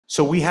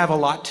So we have a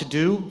lot to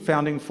do,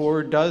 Founding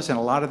Forward does, and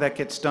a lot of that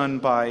gets done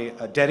by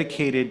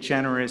dedicated,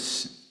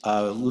 generous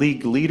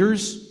league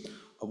leaders.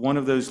 One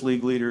of those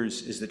league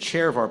leaders is the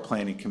chair of our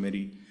planning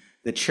committee,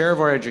 the chair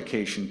of our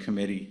education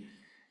committee,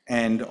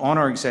 and on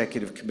our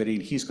executive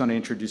committee. He's going to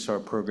introduce our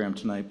program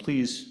tonight.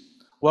 Please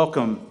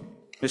welcome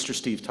Mr.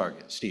 Steve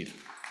Target. Steve.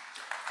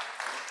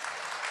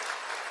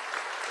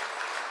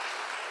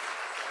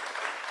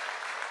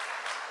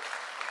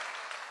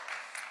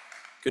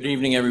 Good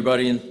evening,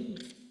 everybody.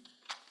 And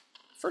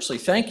firstly,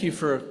 thank you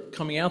for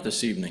coming out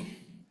this evening.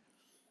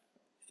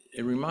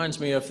 It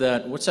reminds me of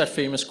that, what's that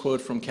famous quote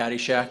from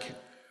Caddyshack?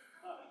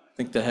 I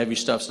think the heavy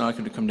stuff's not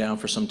going to come down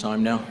for some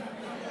time now.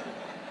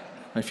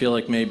 I feel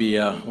like maybe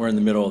we're in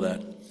the middle of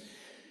that.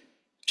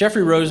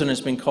 Jeffrey Rosen has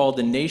been called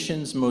the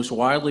nation's most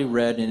widely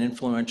read and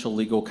influential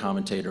legal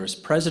commentator. As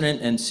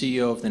president and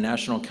CEO of the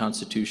National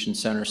Constitution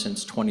Center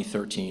since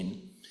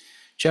 2013,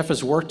 Jeff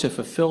has worked to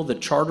fulfill the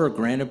charter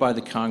granted by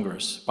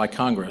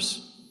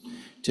Congress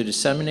to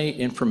disseminate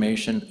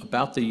information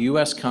about the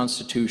U.S.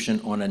 Constitution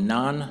on a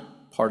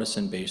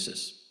nonpartisan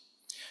basis.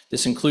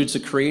 This includes the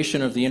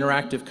creation of the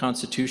interactive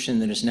Constitution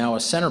that is now a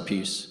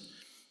centerpiece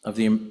of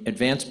the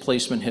advanced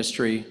placement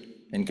history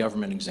and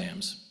government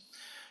exams.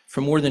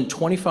 For more than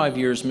 25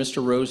 years,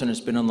 Mr. Rosen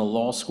has been on the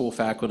law school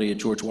faculty at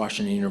George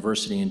Washington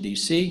University in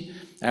D.C.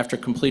 After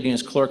completing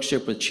his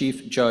clerkship with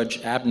Chief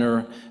Judge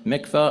Abner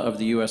Mikva of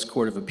the U.S.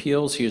 Court of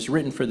Appeals, he has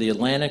written for The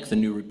Atlantic, The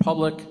New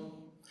Republic,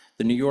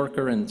 The New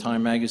Yorker, and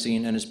Time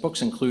Magazine, and his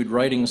books include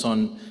writings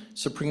on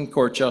Supreme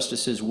Court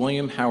Justices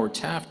William Howard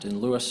Taft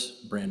and Louis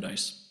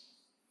Brandeis.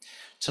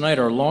 Tonight,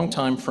 our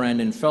longtime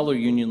friend and fellow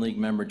Union League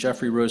member,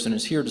 Jeffrey Rosen,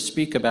 is here to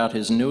speak about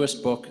his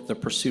newest book, The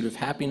Pursuit of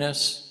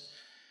Happiness,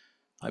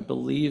 I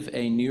believe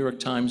a New York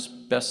Times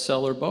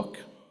bestseller book.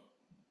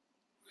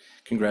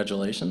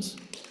 Congratulations.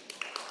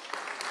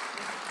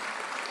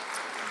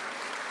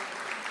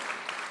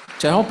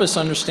 To help us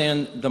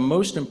understand the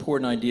most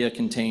important idea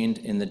contained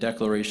in the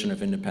Declaration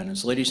of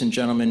Independence, ladies and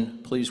gentlemen,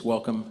 please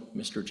welcome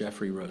Mr.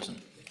 Jeffrey Rosen.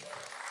 Thank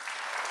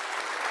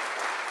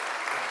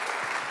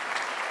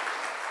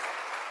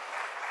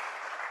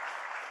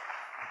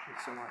you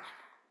so much.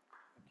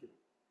 Thank you.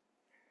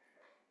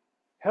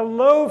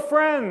 Hello,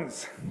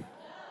 friends.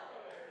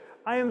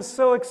 I am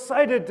so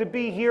excited to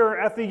be here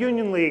at the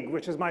Union League,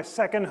 which is my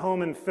second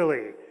home in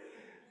Philly,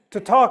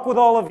 to talk with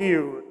all of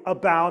you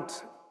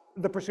about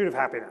the pursuit of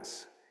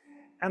happiness.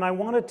 And I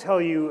want to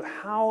tell you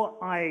how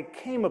I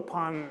came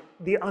upon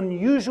the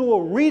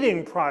unusual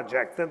reading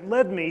project that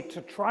led me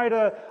to try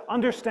to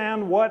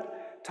understand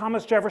what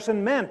Thomas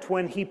Jefferson meant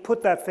when he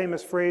put that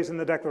famous phrase in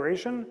the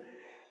Declaration.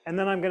 And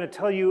then I'm going to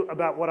tell you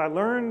about what I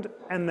learned,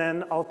 and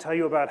then I'll tell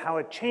you about how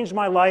it changed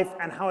my life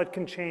and how it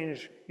can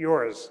change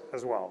yours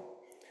as well.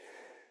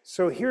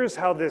 So here's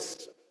how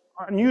this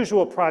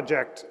unusual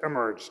project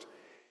emerged.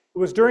 It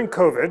was during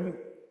COVID,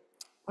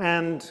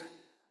 and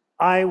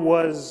I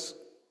was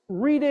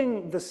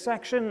reading the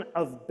section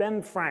of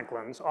Ben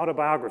Franklin's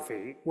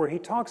autobiography where he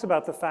talks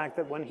about the fact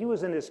that when he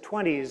was in his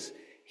 20s,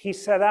 he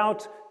set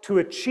out to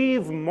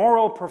achieve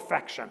moral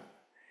perfection.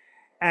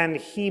 And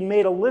he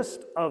made a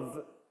list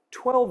of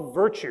 12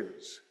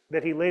 virtues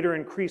that he later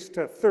increased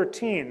to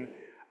 13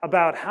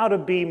 about how to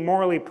be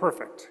morally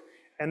perfect.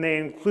 And they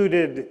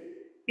included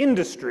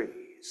industry,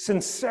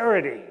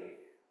 sincerity,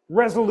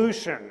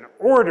 resolution,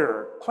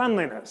 order,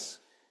 cleanliness.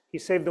 He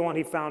saved the one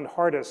he found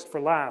hardest for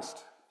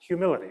last,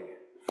 humility.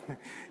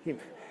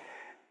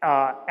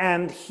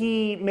 And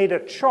he made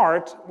a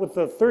chart with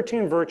the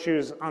 13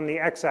 virtues on the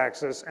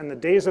x-axis and the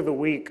days of the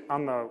week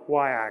on the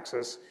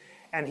y-axis.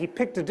 And he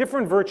picked a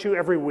different virtue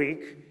every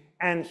week,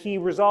 and he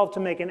resolved to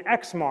make an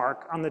X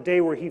mark on the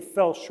day where he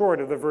fell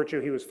short of the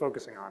virtue he was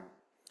focusing on.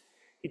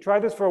 He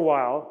tried this for a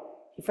while.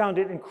 He found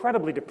it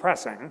incredibly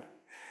depressing.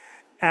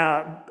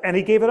 And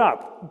he gave it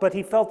up, but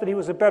he felt that he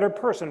was a better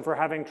person for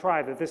having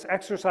tried, that this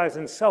exercise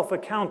in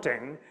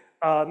self-accounting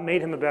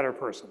made him a better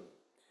person.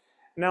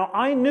 Now,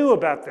 I knew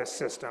about this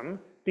system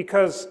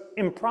because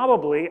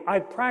improbably I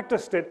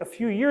practiced it a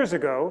few years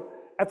ago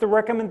at the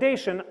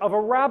recommendation of a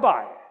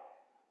rabbi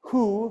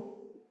who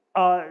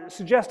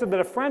suggested that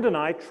a friend and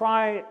I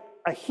try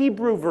a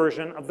Hebrew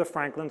version of the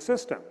Franklin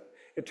system.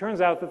 It turns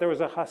out that there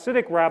was a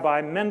Hasidic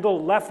rabbi, Mendel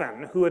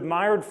Leffen, who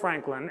admired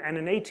Franklin, and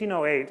in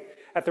 1808,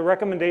 at the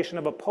recommendation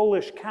of a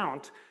Polish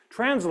count,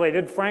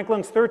 translated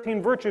Franklin's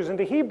 13 virtues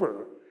into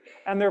Hebrew.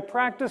 And they're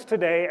practiced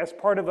today as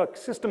part of a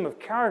system of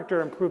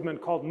character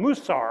improvement called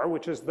Musar,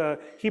 which is the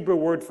Hebrew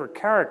word for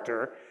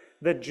character,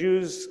 that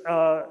Jews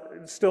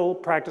still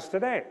practice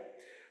today.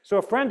 So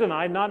a friend and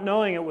I, not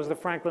knowing it was the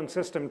Franklin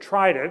system,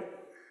 tried it.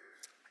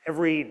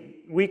 Every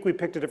week we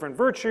picked a different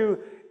virtue.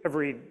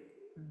 Every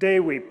day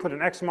we put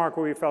an X mark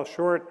where we fell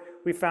short.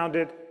 We found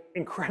it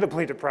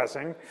incredibly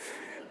depressing.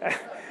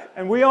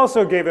 And we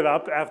also gave it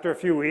up after a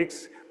few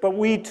weeks, but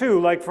we too,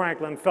 like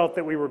Franklin, felt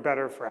that we were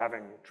better for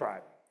having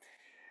tried.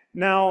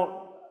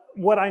 Now,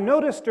 what I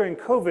noticed during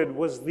COVID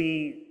was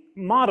the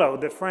motto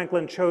that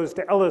Franklin chose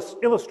to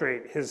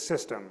illustrate his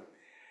system.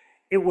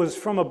 It was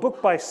from a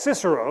book by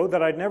Cicero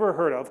that I'd never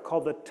heard of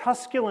called the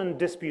Tusculan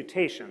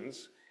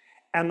Disputations,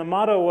 and the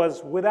motto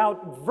was,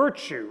 "Without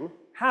virtue,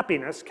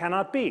 happiness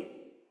cannot be."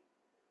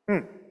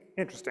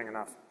 Interesting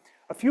enough.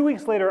 A few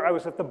weeks later, I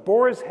was at the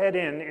Boar's Head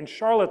Inn in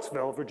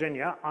Charlottesville,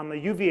 Virginia, on the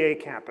UVA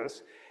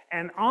campus,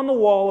 and on the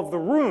wall of the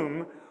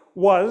room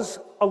was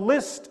a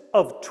list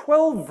of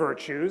 12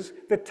 virtues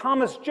that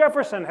Thomas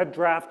Jefferson had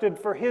drafted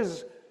for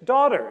his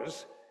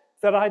daughters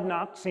that I'd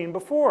not seen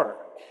before.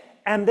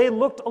 And they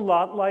looked a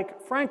lot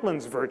like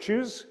Franklin's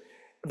virtues.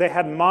 They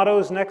had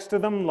mottos next to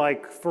them,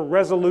 like, for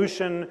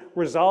resolution,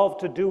 resolve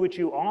to do what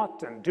you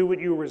ought and do what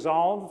you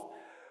resolve.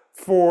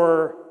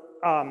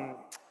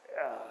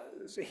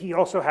 He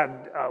also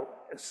had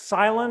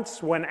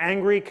silence, when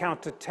angry,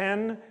 count to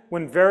 10,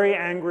 when very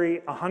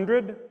angry,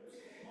 100.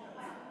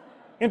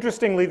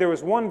 Interestingly, there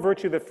was one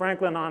virtue that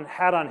Franklin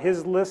had on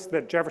his list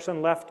that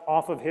Jefferson left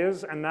off of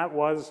his, and that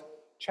was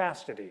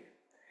chastity.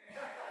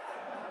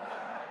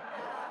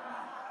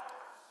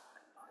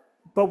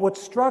 But what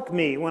struck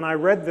me when I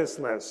read this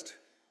list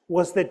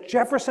was that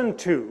Jefferson,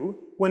 too,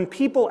 when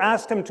people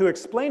asked him to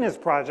explain his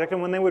project,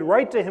 and when they would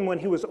write to him when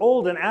he was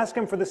old and ask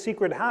him for the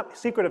secret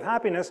of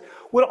happiness,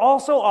 would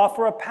also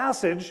offer a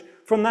passage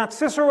from that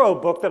Cicero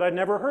book that I'd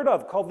never heard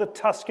of called the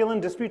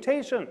Tusculan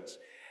Disputations.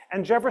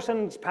 And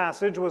Jefferson's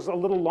passage was a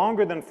little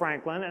longer than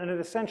Franklin, and it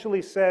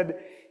essentially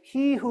said,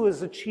 "He who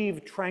has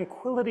achieved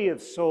tranquility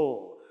of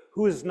soul,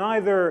 who is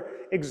neither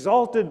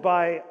exalted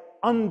by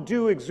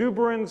undue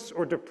exuberance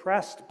or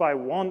depressed by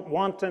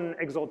wanton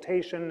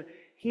exaltation,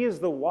 he is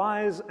the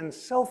wise and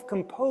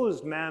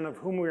self-composed man of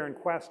whom we are in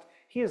quest.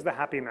 He is the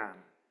happy man."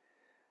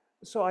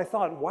 So I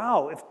thought,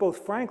 wow, if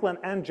both Franklin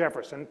and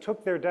Jefferson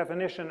took their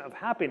definition of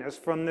happiness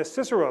from this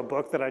Cicero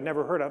book that I'd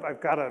never heard of, I've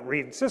got to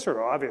read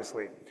Cicero,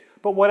 obviously.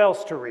 But what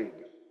else to read?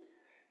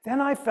 Then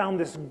I found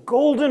this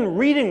golden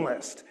reading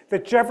list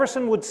that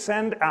Jefferson would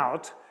send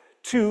out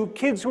to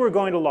kids who were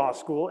going to law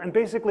school, and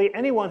basically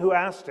anyone who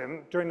asked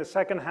him during the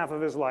second half of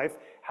his life,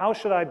 how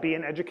should I be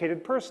an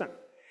educated person?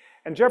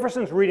 And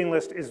Jefferson's reading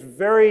list is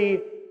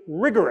very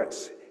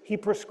rigorous. He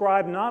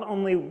prescribed not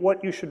only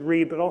what you should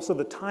read, but also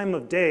the time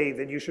of day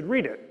that you should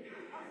read it.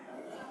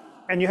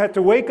 And you had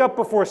to wake up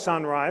before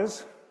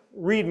sunrise,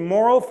 read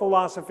moral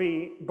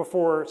philosophy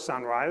before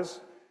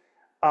sunrise.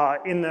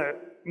 In the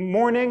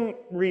morning,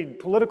 read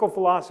political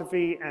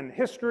philosophy and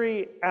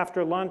history.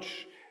 After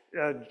lunch,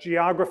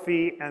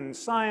 geography and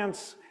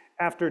science.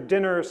 After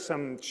dinner,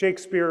 some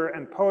Shakespeare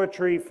and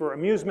poetry for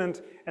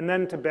amusement. And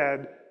then to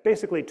bed,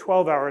 basically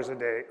 12 hours a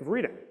day of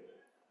reading.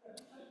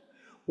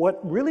 What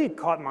really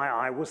caught my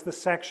eye was the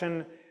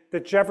section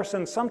that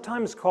Jefferson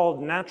sometimes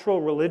called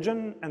natural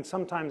religion and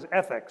sometimes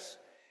ethics.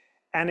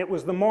 And it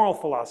was the moral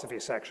philosophy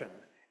section.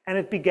 And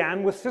it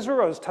began with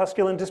Cicero's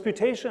Tusculan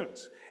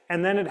Disputations.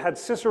 And then it had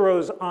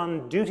Cicero's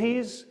On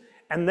Duties,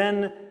 and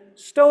then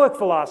Stoic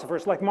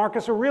philosophers like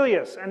Marcus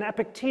Aurelius and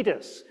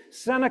Epictetus,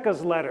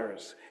 Seneca's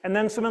letters, and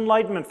then some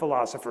Enlightenment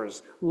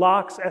philosophers,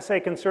 Locke's essay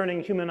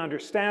concerning human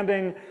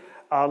understanding,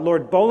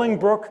 Lord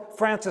Bolingbroke,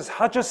 Francis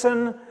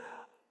Hutcheson,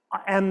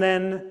 and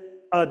then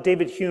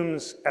David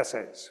Hume's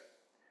essays.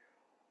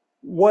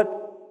 What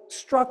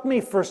struck me,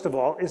 first of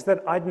all, is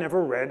that I'd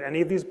never read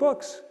any of these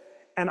books.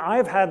 And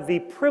I've had the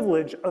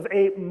privilege of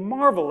a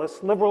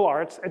marvelous liberal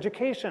arts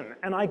education.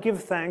 And I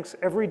give thanks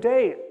every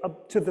day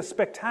to the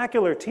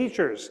spectacular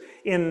teachers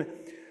in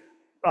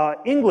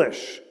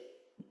English,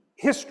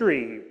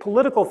 history,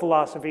 political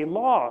philosophy,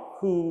 law,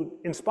 who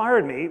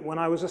inspired me when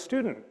I was a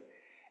student.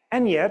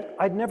 And yet,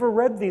 I'd never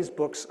read these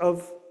books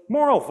of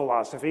moral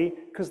philosophy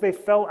because they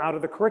fell out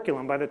of the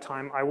curriculum by the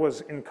time I was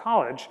in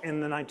college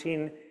in the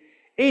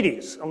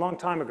 1980s, a long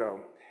time ago.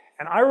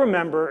 And I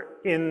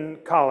remember in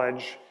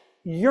college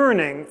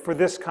yearning for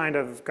this kind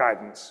of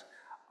guidance.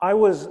 I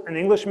was an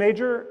English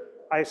major.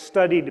 I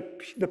studied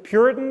the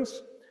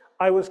Puritans.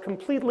 I was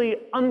completely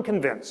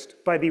unconvinced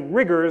by the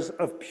rigors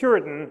of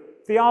Puritan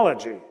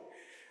theology.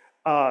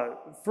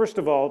 First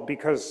of all,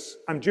 because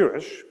I'm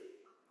Jewish.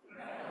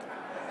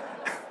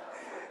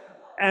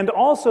 And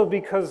also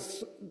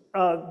because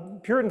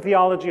Puritan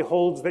theology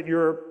holds that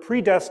you're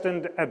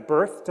predestined at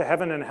birth to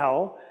heaven and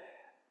hell,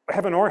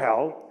 heaven or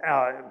hell,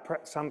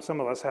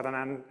 some of us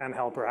heaven and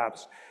hell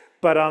perhaps.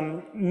 But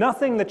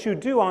nothing that you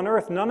do on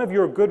earth, none of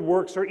your good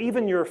works or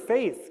even your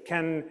faith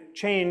can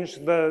change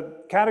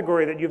the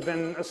category that you've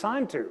been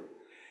assigned to.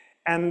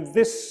 And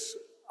this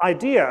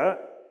idea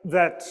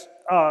that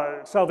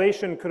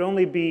salvation could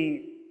only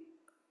be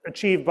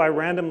achieved by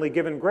randomly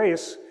given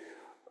grace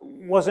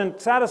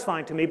wasn't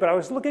satisfying to me, but I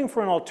was looking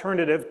for an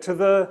alternative to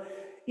the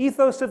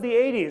ethos of the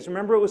 80s.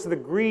 Remember, it was the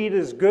greed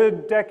is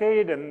good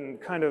decade, and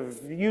kind of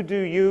you do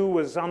you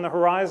was on the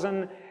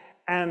horizon.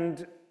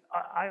 And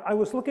I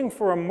was looking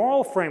for a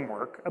moral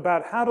framework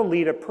about how to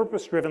lead a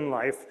purpose-driven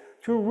life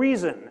through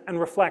reason and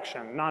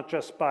reflection, not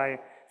just by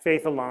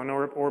faith alone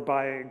or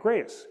by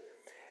grace.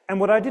 And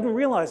what I didn't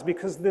realize,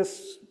 because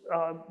this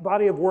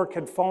body of work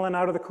had fallen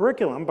out of the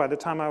curriculum by the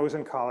time I was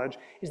in college,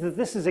 is that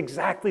this is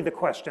exactly the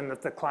question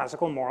that the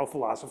classical moral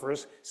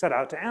philosophers set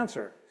out to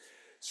answer.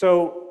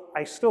 So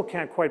I still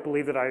can't quite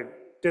believe that I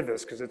did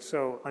this because it's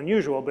so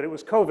unusual, but it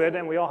was COVID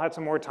and we all had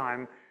some more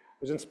time. I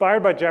was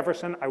inspired by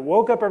Jefferson. I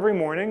woke up every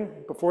morning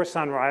before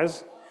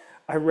sunrise.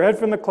 I read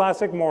from the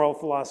classic moral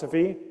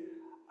philosophy.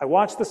 I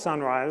watched the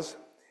sunrise,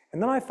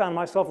 and then I found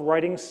myself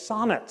writing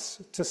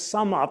sonnets to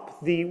sum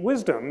up the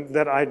wisdom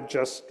that I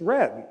just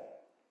read.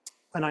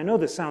 And I know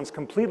this sounds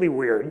completely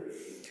weird,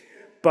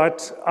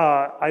 but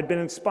I'd been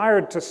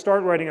inspired to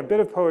start writing a bit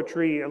of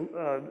poetry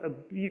a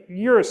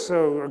year or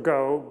so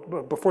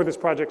ago, before this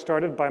project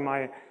started, by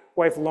my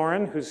wife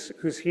Lauren,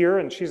 who's here,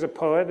 and she's a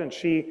poet, and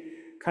she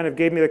kind of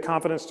gave me the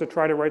confidence to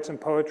try to write some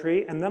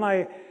poetry. And then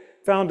I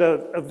found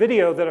a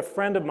video that a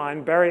friend of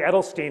mine, Barry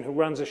Edelstein, who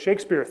runs a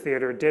Shakespeare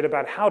theater, did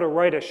about how to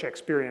write a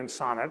Shakespearean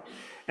sonnet.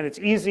 And it's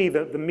easy,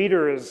 the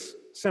meter is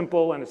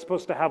simple, and it's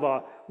supposed to have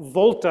a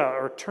volta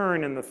or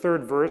turn in the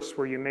third verse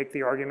where you make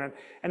the argument.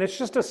 And it's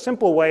just a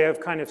simple way of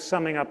kind of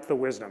summing up the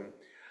wisdom.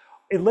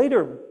 It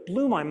later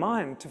blew my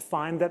mind to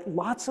find that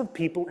lots of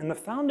people in the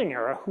founding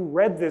era who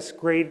read this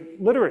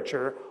great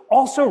literature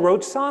also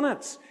wrote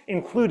sonnets,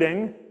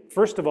 including,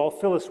 first of all,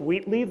 Phyllis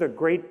Wheatley, the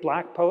great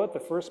black poet, the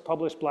first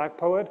published black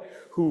poet,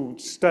 who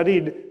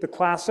studied the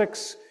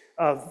classics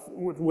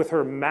with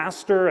her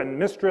master and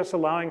mistress,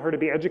 allowing her to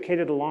be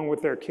educated along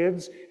with their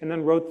kids, and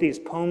then wrote these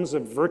poems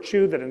of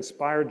virtue that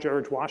inspired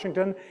George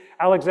Washington.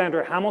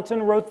 Alexander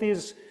Hamilton wrote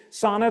these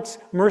sonnets.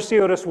 Mercy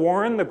Otis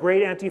Warren, the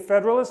great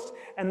anti-federalist,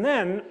 and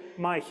then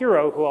my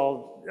hero, who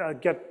I'll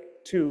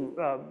get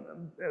to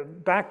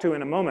back to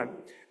in a moment,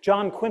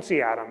 John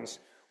Quincy Adams,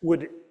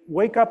 would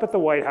wake up at the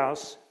White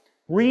House,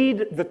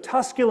 read the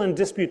Tusculan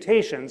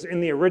Disputations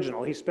in the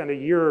original. He spent a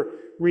year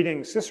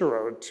reading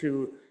Cicero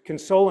to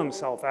console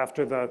himself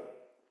after the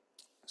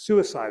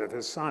suicide of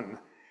his son.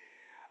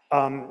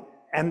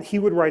 And he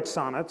would write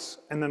sonnets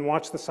and then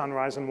watch the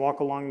sunrise and walk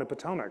along the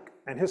Potomac.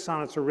 And his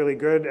sonnets are really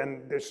good,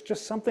 and there's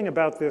just something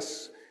about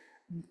this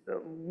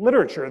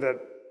literature that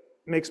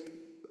makes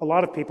a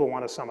lot of people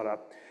want to sum it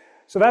up.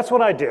 So that's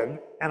what I did,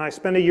 and I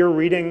spent a year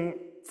reading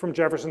from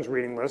Jefferson's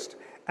reading list,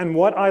 and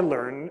what I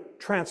learned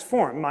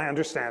transformed my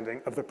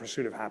understanding of the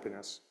pursuit of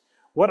happiness.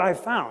 What I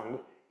found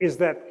is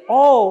that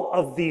all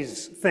of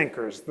these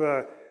thinkers,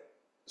 the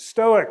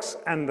Stoics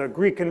and the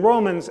Greek and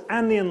Romans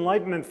and the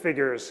Enlightenment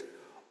figures,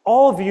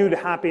 all viewed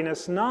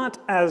happiness not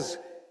as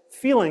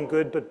feeling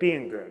good, but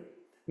being good.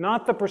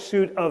 Not the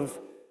pursuit of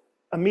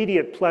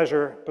immediate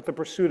pleasure, but the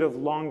pursuit of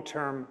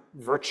long-term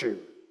virtue.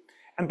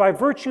 And by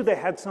virtue, they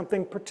had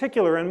something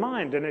particular in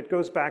mind, and it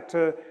goes back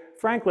to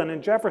Franklin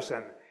and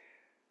Jefferson.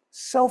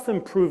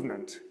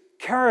 Self-improvement,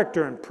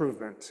 character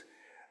improvement,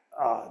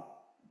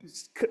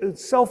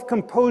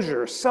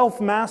 self-composure,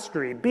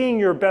 self-mastery, being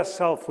your best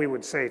self, we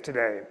would say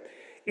today.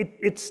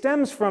 It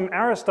stems from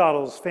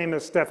Aristotle's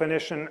famous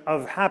definition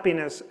of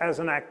happiness as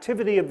an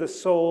activity of the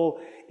soul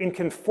in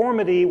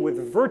conformity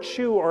with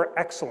virtue or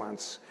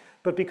excellence.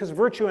 But because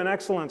virtue and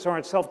excellence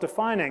aren't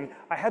self-defining,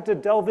 I had to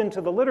delve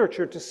into the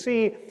literature to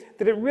see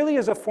that it really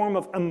is a form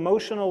of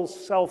emotional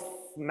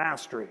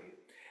self-mastery.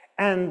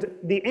 And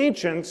the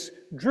ancients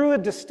drew a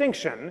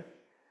distinction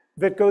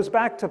that goes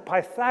back to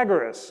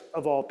Pythagoras,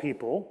 of all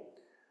people,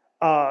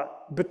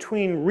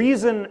 between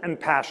reason and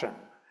passion.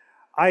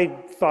 I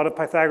thought of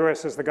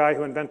Pythagoras as the guy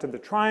who invented the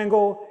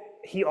triangle.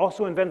 He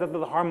also invented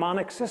the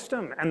harmonic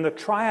system, and the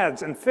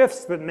triads and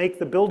fifths that make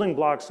the building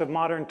blocks of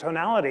modern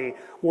tonality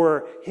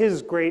were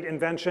his great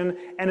invention.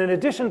 And in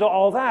addition to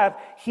all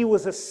that, he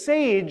was a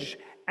sage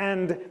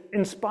and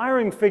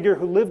inspiring figure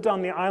who lived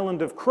on the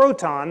island of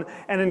Croton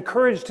and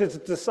encouraged his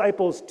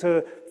disciples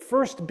to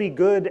first be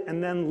good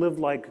and then live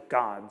like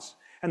gods.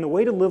 And the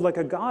way to live like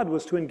a god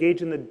was to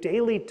engage in the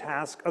daily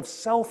task of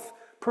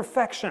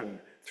self-perfection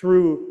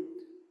through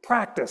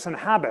practice and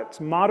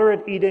habits,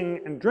 moderate eating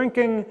and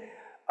drinking.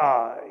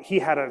 He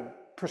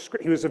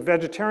was a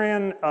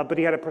vegetarian, but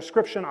he had a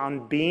prescription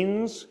on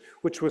beans,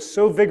 which was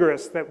so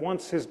vigorous that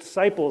once his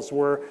disciples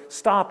were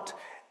stopped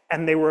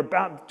and they were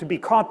about to be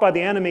caught by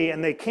the enemy,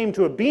 and they came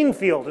to a bean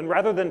field, and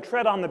rather than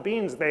tread on the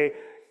beans, they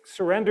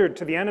surrendered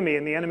to the enemy,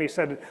 and the enemy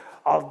said,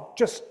 "I'll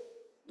just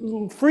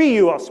free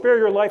you, I'll spare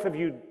your life if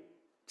you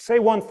say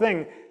one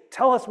thing.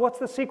 Tell us, what's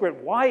the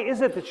secret? Why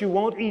is it that you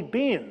won't eat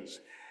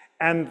beans?"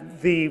 And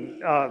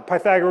the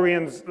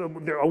Pythagoreans,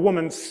 a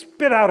woman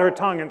spit out her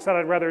tongue and said,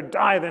 "I'd rather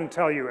die than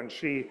tell you," and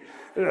she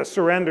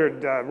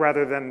surrendered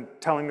rather than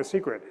telling the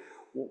secret.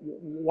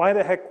 Why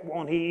the heck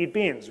won't he eat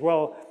beans?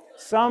 Well,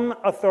 some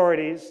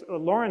authorities,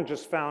 Lauren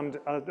just found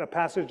a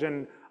passage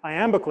in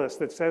Iamblichus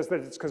that says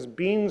that it's because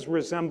beans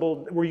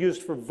were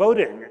used for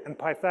voting, and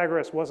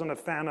Pythagoras wasn't a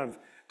fan of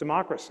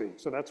democracy.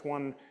 So that's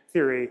one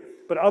theory.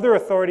 But other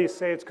authorities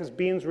say it's because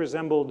beans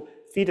resembled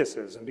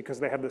fetuses, and because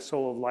they have the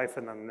soul of life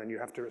in them, then you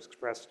have to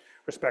express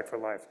respect for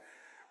life.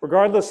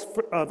 Regardless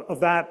of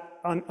that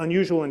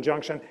unusual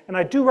injunction, and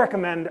I do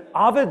recommend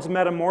Ovid's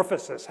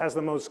Metamorphosis has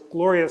the most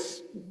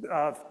glorious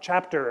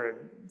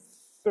chapter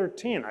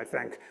 13, I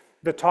think,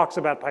 that talks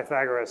about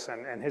Pythagoras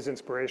and his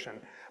inspiration.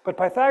 But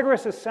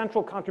Pythagoras'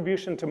 central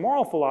contribution to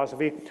moral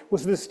philosophy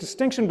was this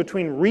distinction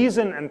between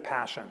reason and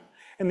passion.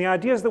 And the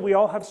idea is that we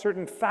all have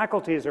certain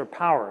faculties or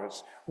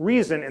powers.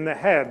 Reason in the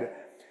head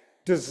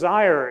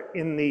desire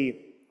in the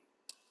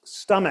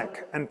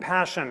stomach and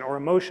passion or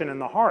emotion in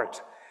the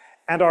heart.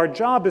 And our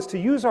job is to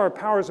use our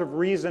powers of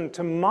reason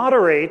to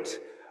moderate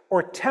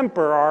or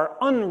temper our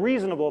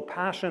unreasonable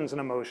passions and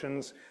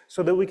emotions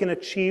so that we can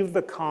achieve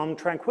the calm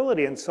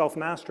tranquility and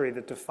self-mastery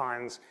that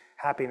defines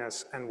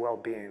happiness and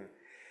well-being.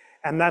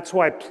 And that's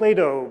why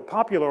Plato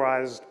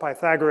popularized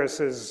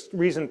Pythagoras'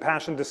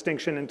 reason-passion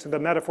distinction into the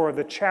metaphor of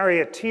the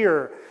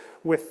charioteer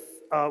with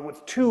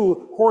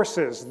two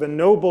horses, the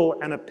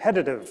noble and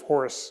appetitive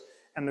horse.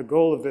 And the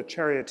goal of the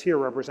charioteer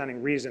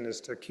representing reason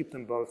is to keep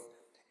them both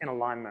in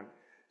alignment.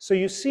 So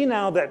you see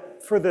now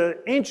that for the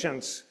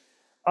ancients,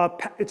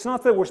 it's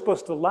not that we're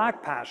supposed to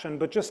lack passion,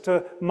 but just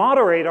to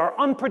moderate our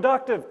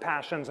unproductive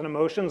passions and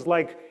emotions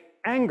like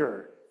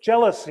anger,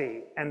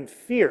 jealousy, and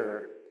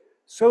fear,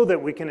 so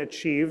that we can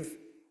achieve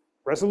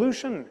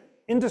resolution,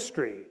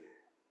 industry,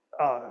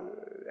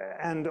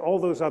 and all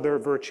those other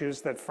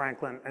virtues that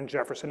Franklin and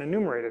Jefferson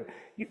enumerated.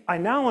 I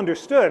now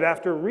understood,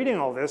 after reading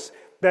all this,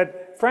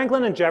 that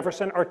Franklin and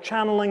Jefferson are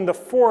channeling the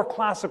four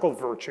classical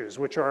virtues,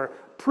 which are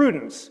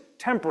prudence,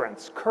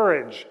 temperance,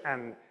 courage,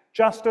 and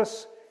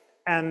justice.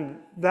 And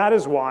that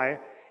is why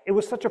it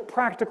was such a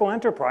practical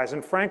enterprise.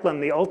 And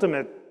Franklin, the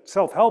ultimate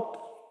self-help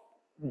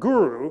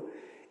guru,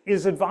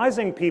 is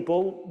advising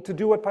people to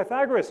do what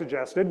Pythagoras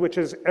suggested, which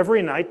is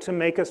every night to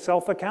make a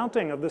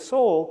self-accounting of the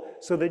soul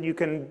so that you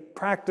can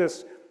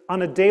practice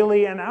on a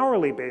daily and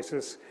hourly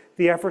basis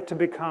the effort to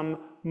become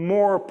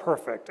more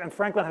perfect. And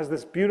Franklin has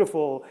this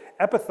beautiful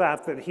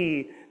epitaph that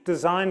he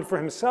designed for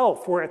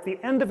himself, where at the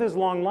end of his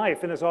long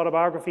life, in his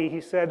autobiography,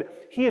 he said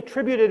he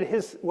attributed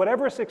his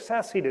whatever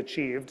success he'd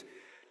achieved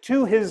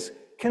to his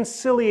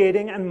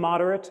conciliating and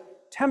moderate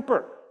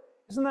temper.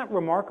 Isn't that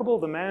remarkable?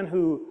 The man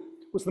who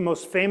was the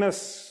most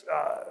famous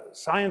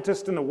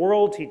scientist in the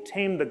world, he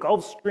tamed the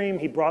Gulf Stream,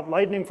 he brought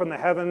lightning from the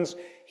heavens,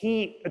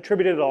 he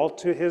attributed it all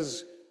to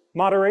his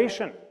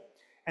moderation.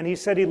 And he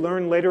said he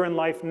learned later in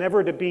life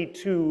never to be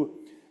too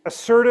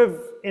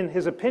assertive in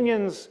his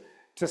opinions,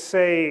 to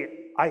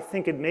say, I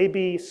think it may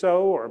be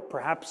so, or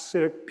perhaps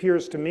it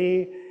appears to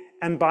me,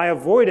 and by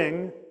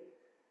avoiding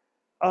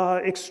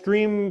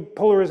extreme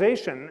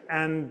polarization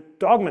and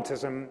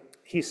dogmatism,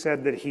 he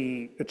said that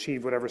he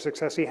achieved whatever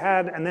success he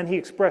had, and then he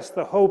expressed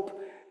the hope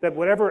that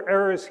whatever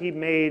errors he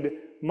made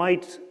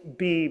might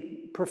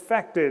be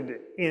perfected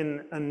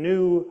in a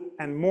new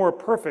and more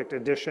perfect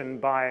edition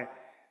by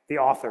the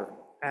author.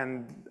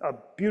 And a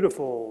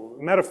beautiful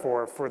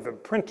metaphor for the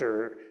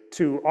printer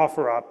to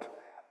offer up,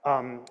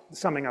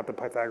 summing up the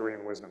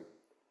Pythagorean wisdom.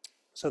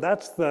 So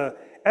that's the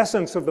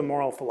essence of the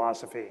moral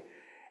philosophy.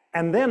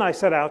 And then I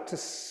set out to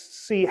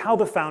see how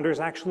the founders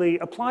actually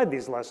applied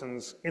these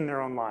lessons in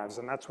their own lives,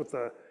 and that's what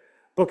the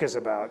book is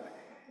about.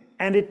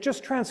 And it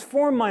just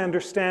transformed my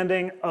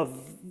understanding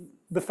of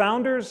the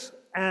founders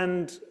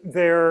and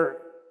their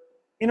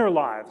inner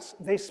lives.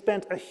 They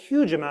spent a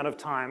huge amount of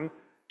time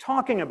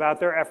talking about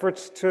their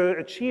efforts to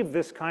achieve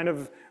this kind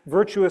of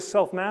virtuous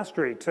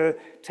self-mastery, to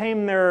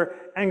tame their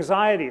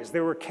anxieties.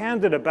 They were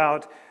candid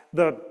about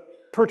the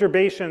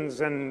perturbations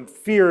and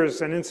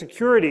fears and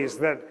insecurities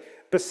that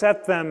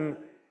beset them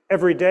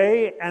every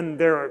day, and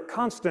their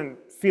constant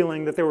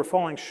feeling that they were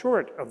falling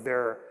short of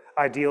their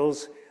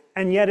ideals.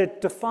 And yet it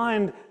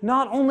defined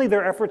not only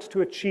their efforts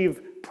to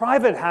achieve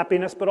private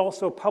happiness, but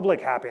also public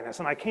happiness.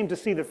 And I came to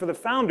see that for the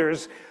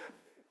founders,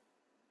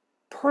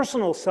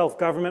 personal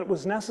self-government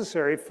was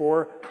necessary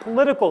for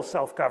political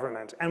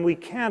self-government. And we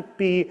can't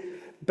be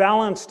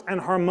balanced and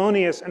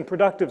harmonious and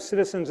productive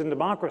citizens in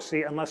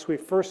democracy unless we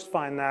first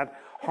find that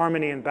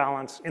harmony and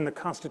balance in the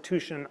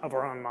constitution of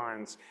our own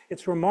minds.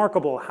 It's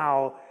remarkable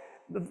how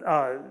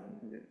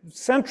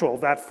central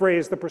that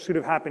phrase, the pursuit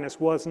of happiness,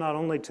 was not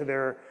only to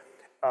their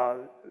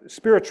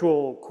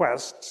spiritual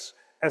quests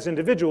as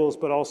individuals,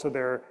 but also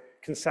their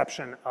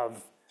conception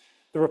of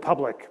the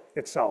republic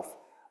itself.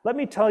 Let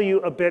me tell you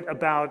a bit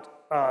about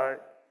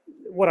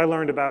what I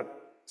learned about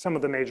some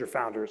of the major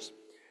founders.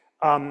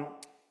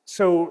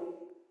 So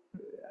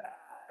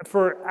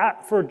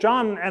for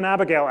John and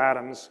Abigail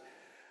Adams,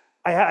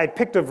 I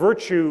picked a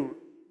virtue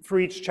for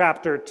each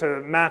chapter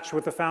to match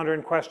with the founder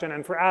in question,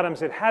 and for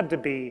Adams it had to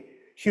be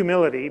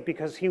humility,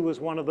 because he was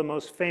one of the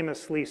most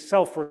famously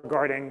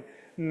self-regarding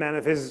men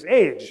of his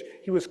age.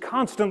 He was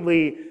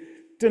constantly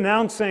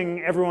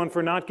denouncing everyone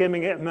for not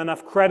giving him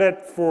enough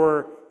credit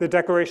for the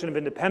Declaration of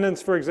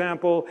Independence, for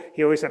example.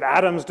 He always said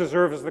Adams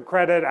deserves the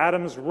credit.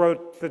 Adams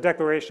wrote the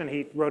Declaration.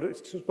 He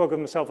spoke of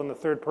himself in the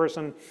third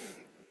person.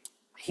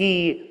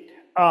 He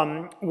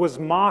was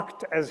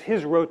mocked as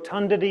his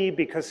rotundity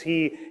because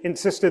he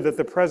insisted that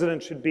the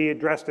president should be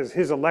addressed as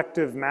his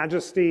elective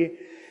majesty.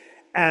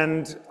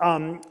 And,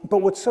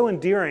 but what's so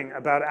endearing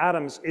about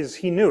Adams is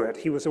he knew it.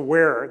 He was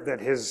aware that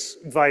his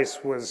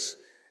vice was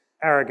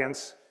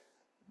arrogance.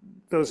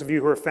 Those of you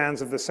who are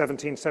fans of the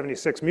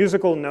 1776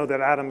 musical know that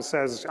Adams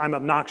says, I'm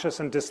obnoxious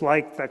and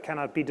disliked, that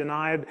cannot be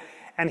denied.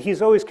 And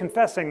he's always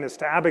confessing this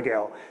to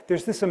Abigail.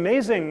 There's this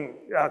amazing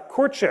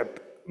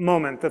courtship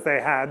moment that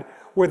they had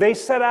where they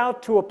set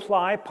out to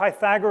apply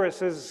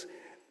Pythagoras'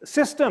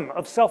 system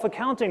of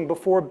self-accounting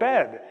before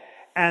bed.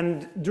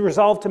 and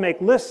resolve to make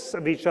lists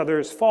of each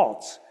other's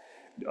faults.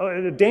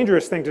 A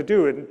dangerous thing to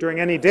do during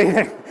any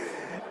dating.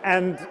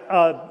 And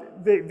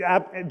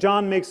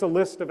John makes a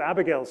list of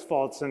Abigail's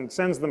faults and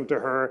sends them to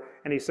her,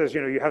 and he says,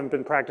 you haven't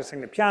been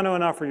practicing the piano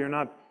enough, or you're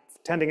not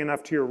tending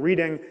enough to your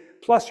reading,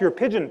 plus you're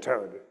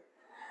pigeon-toed.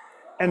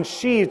 And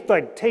she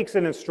takes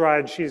it in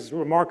stride. She's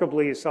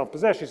remarkably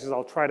self-possessed. She says,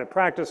 I'll try to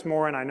practice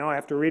more, and I know I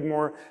have to read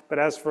more, but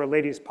as for a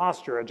lady's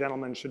posture, a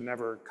gentleman should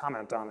never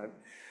comment on it.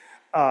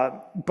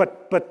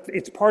 But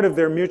it's part of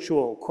their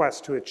mutual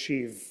quest to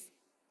achieve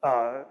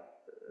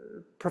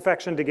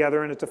perfection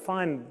together, and to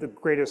find the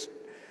greatest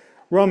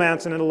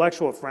romance and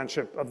intellectual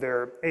friendship of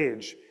their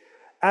age.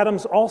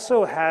 Adams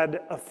also had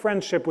a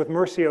friendship with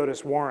Mercy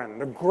Otis Warren,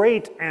 the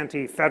great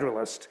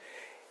anti-federalist,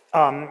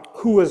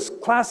 who was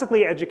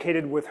classically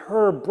educated with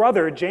her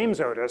brother, James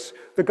Otis,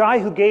 the guy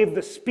who gave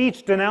the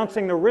speech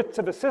denouncing the writs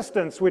of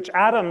assistance, which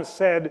Adams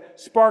said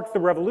sparked the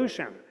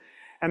revolution.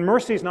 And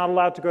Mercy's not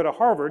allowed to go to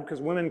Harvard, because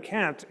women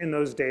can't in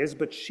those days,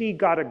 but she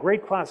got a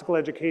great classical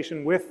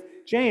education with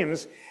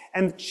James,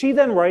 and she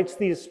then writes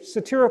these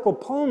satirical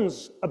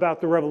poems about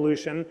the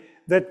revolution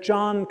that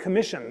John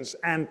commissions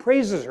and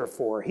praises her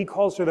for. He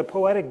calls her the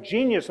poetic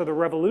genius of the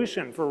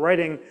revolution for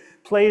writing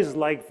plays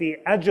like The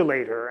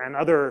Adulator and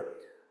other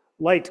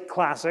light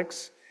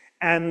classics.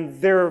 And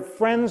they're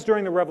friends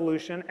during the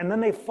revolution, and then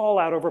they fall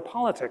out over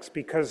politics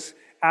because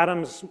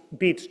Adams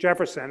beats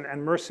Jefferson,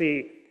 and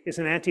Mercy is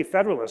an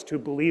anti-federalist who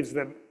believes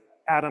that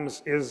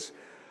Adams is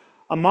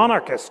a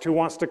monarchist who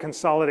wants to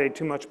consolidate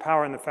too much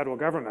power in the federal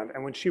government.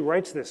 And when she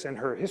writes this in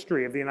her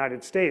History of the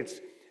United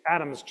States,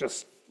 Adams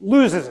just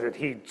loses it.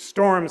 He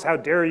storms, how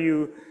dare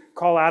you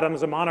call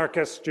Adams a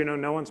monarchist?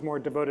 No one's more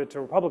devoted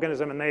to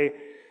republicanism. And they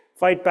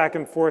fight back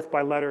and forth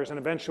by letters and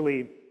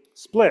eventually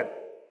split.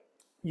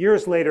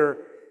 Years later,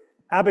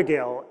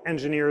 Abigail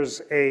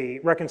engineers a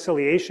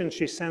reconciliation.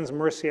 She sends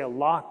Mercy a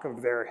lock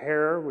of their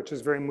hair, which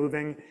is very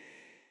moving.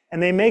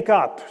 And they make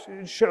up,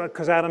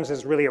 because Adams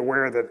is really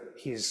aware that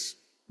he's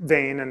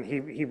vain and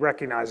he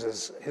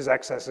recognizes his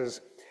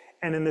excesses.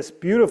 And in this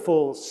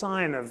beautiful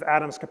sign of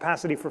Adams'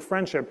 capacity for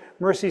friendship,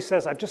 Mercy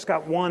says, I've just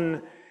got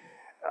one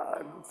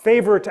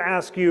favor to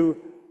ask you.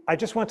 I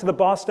just went to the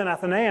Boston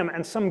Athenaeum,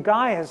 and some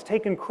guy has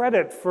taken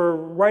credit for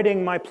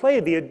writing my play,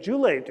 The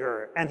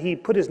Adulator, and he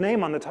put his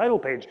name on the title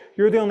page.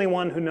 You're the only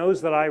one who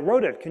knows that I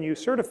wrote it. Can you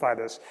certify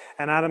this?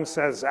 And Adams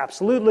says,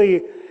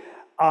 absolutely.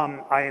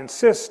 I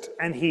insist.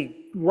 And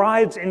he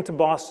rides into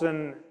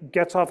Boston,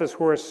 gets off his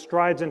horse,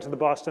 strides into the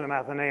Boston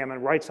Athenaeum,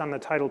 and writes on the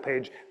title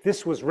page,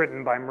 this was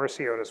written by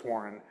Mercy Otis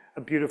Warren,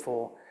 a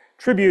beautiful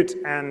tribute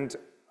and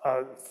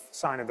a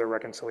sign of their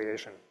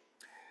reconciliation.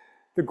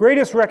 The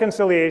greatest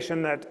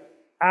reconciliation that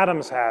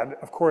Adams had,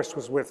 of course,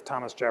 was with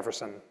Thomas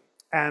Jefferson.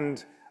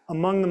 And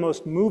among the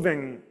most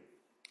moving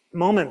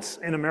moments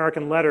in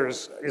American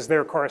letters is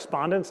their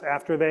correspondence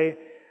after they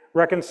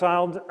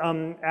reconciled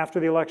after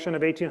the election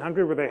of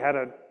 1800, where they had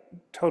a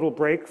total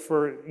break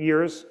for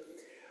years.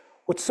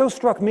 What so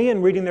struck me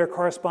in reading their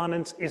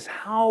correspondence is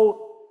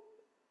how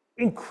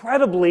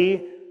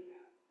incredibly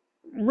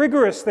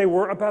rigorous they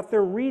were about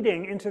their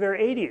reading into their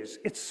 80s.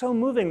 It's so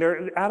moving.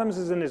 Adams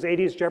is in his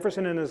 80s,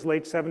 Jefferson in his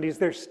late 70s.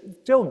 They're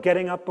still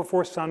getting up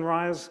before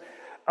sunrise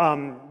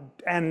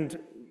and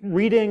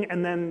reading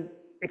and then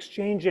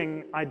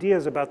exchanging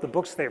ideas about the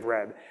books they've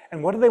read.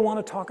 And what do they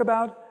want to talk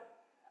about?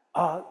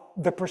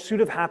 The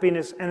pursuit of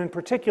happiness, and in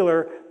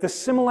particular, the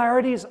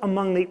similarities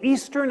among the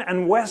Eastern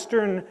and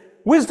Western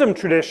wisdom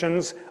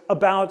traditions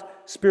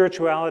about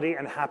spirituality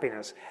and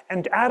happiness.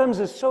 And Adams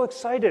is so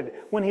excited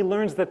when he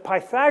learns that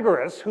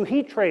Pythagoras, who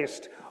he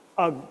traced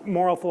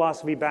moral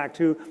philosophy back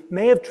to,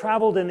 may have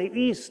traveled in the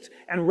East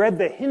and read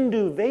the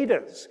Hindu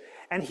Vedas.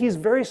 And he's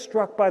very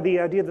struck by the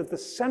idea that the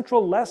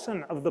central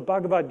lesson of the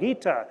Bhagavad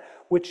Gita,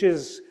 which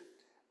is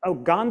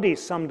Gandhi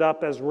summed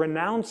up as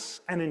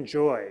renounce and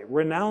enjoy.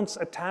 Renounce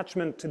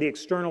attachment to the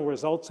external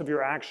results of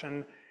your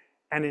action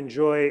and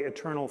enjoy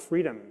eternal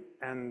freedom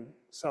and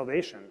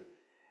salvation.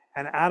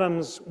 And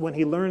Adams, when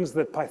he learns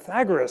that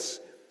Pythagoras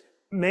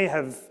may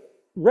have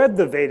read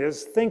the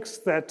Vedas, thinks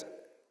that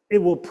it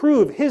will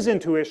prove his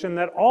intuition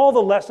that all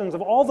the lessons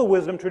of all the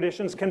wisdom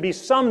traditions can be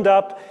summed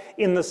up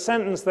in the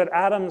sentence that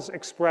Adams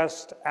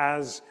expressed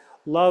as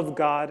love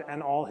God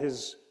and all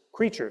his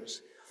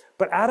creatures.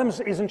 But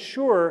Adams isn't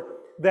sure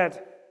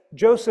that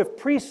Joseph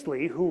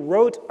Priestley, who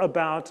wrote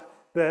about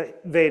the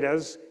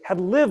Vedas, had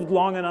lived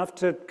long enough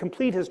to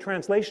complete his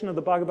translation of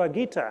the Bhagavad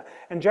Gita.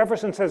 And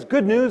Jefferson says,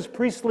 good news,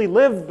 Priestley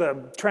lived,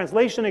 the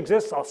translation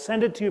exists, I'll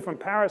send it to you from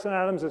Paris. And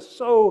Adams is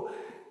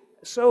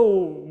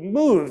so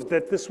moved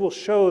that this will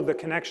show the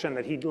connection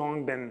that he'd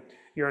long been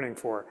yearning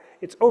for.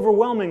 It's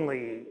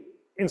overwhelmingly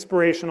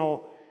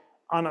inspirational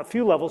on a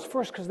few levels.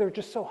 First, because they're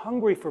just so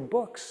hungry for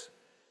books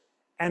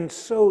and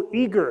so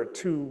eager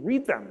to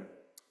read them.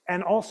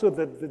 And also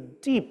the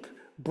deep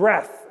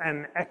breadth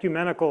and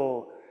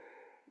ecumenical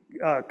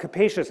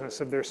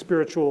capaciousness of their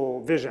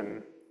spiritual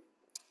vision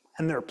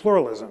and their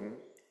pluralism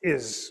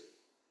is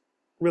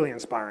really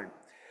inspiring.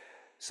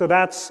 So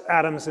that's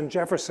Adams and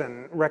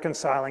Jefferson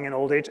reconciling in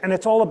old age, and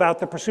it's all about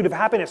the pursuit of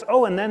happiness.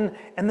 Oh, and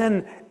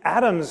then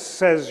Adams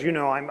says, you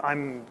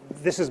know,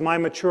 this is my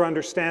mature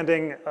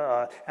understanding,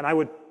 and I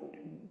would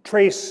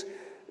trace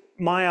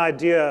my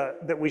idea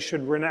that we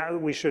should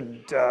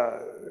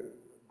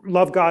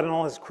love God and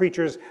all his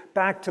creatures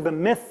back to the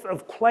myth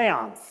of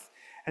Cleanthe.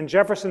 And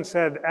Jefferson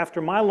said, after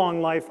my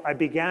long life, I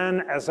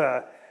began as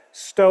a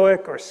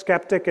Stoic or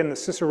skeptic in the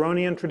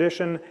Ciceronian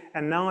tradition,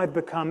 and now I've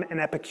become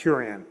an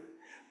Epicurean.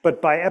 But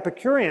by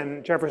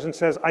Epicurean, Jefferson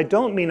says, I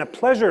don't mean a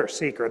pleasure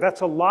seeker. That's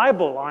a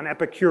libel on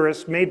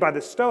Epicurus made by the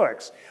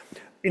Stoics.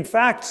 In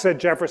fact, said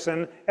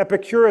Jefferson,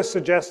 Epicurus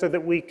suggested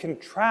that we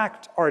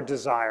contract our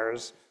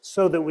desires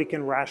so that we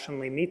can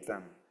rationally meet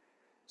them.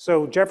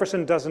 So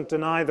Jefferson doesn't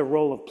deny the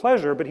role of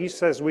pleasure, but he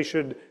says we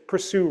should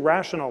pursue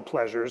rational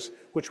pleasures,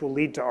 which will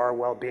lead to our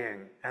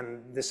well-being.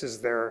 And this is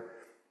their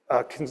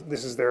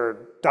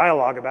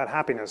dialogue about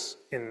happiness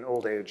in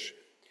old age.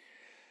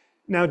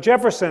 Now,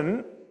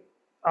 Jefferson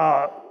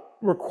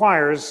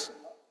requires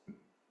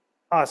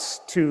us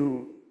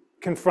to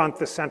confront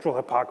the central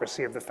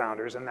hypocrisy of the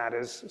founders, and that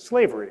is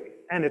slavery.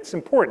 And it's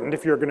important,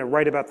 if you're going to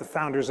write about the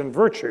founders and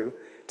virtue,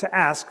 to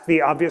ask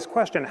the obvious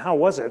question, how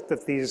was it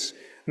that these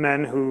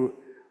men who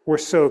were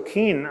so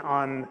keen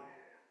on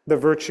the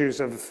virtues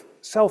of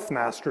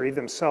self-mastery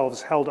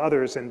themselves held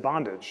others in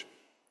bondage?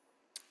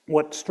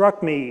 What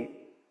struck me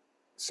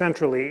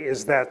centrally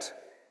is that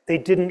they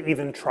didn't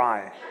even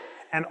try.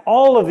 And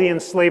all of the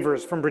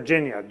enslavers from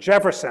Virginia,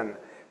 Jefferson,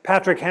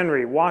 Patrick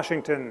Henry,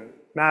 Washington,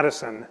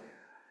 Madison,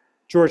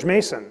 George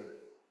Mason,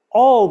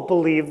 all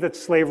believed that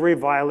slavery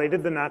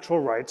violated the natural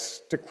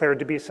rights declared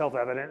to be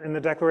self-evident in the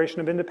Declaration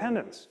of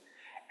Independence.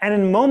 And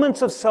in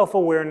moments of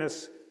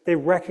self-awareness, they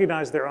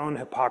recognized their own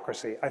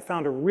hypocrisy. I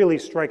found a really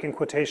striking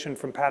quotation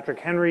from Patrick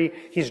Henry.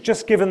 He's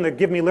just given the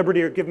 "Give me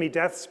liberty or give me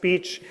death"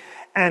 speech,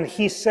 and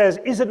he says,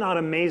 "Is it not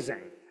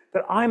amazing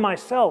that I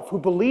myself, who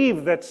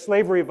believe that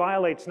slavery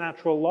violates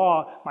natural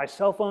law,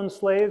 myself own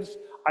slaves?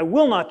 I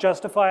will not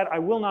justify it, I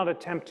will not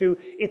attempt to.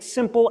 It's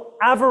simple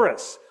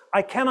avarice.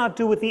 I cannot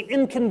do with the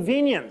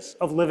inconvenience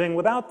of living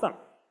without them."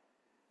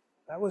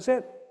 That was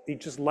it. He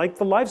just liked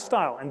the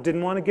lifestyle and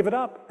didn't want to give it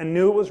up and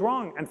knew it was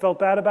wrong and felt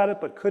bad about it,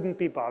 but couldn't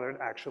be bothered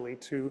actually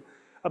to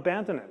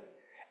abandon it.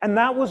 And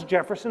that was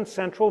Jefferson's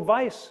central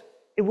vice.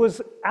 It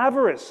was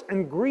avarice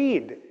and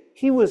greed.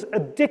 He was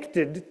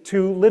addicted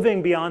to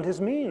living beyond his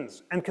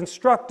means and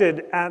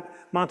constructed at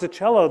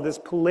Monticello this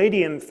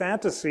Palladian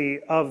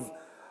fantasy of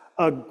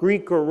a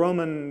Greek or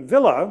Roman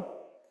villa,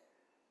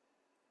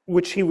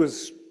 which he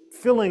was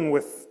filling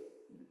with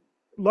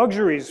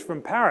luxuries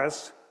from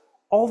Paris,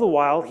 all the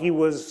while he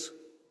was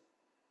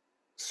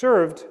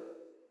served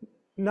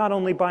not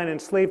only by an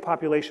enslaved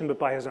population, but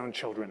by his own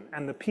children.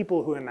 And the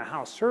people who were in the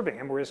house serving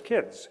him were his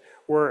kids,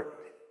 were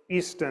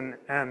Easton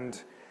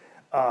and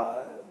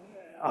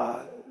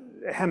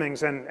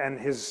Hemmings and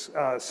his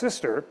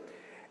sister.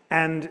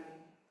 And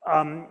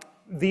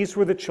these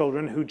were the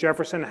children who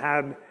Jefferson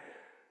had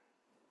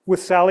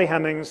with Sally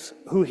Hemings,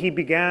 who he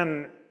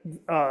began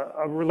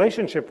a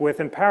relationship with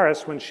in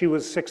Paris when she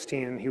was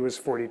 16 and he was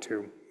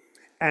 42.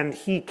 And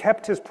he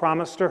kept his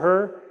promise to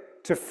her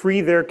to free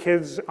their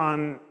kids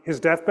on his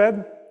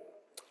deathbed.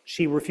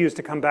 She refused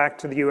to come back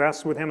to the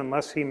US with him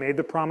unless he made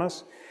the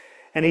promise.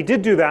 And he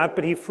did do that,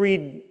 but he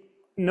freed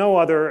no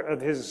other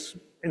of his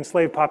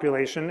enslaved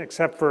population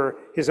except for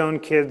his own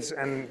kids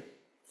and,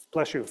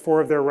 bless you,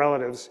 4 of their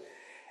relatives.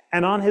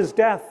 And on his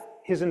death,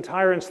 his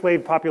entire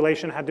enslaved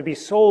population had to be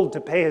sold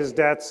to pay his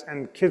debts,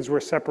 and kids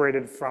were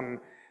separated from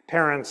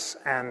parents,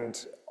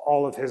 and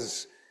all of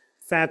his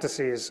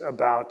fantasies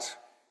about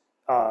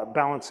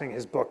balancing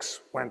his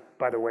books went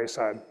by the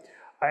wayside.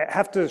 I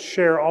have to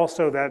share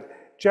also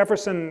that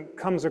Jefferson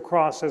comes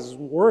across as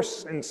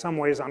worse in some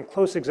ways on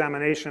close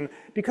examination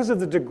because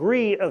of the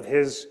degree of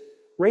his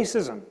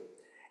racism.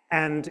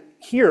 And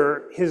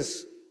here,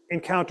 his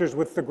encounters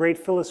with the great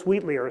Phillis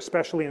Wheatley are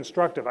especially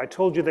instructive. I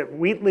told you that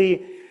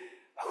Wheatley,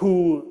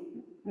 who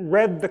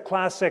read the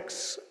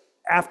classics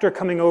after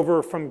coming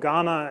over from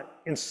Ghana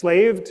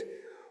enslaved,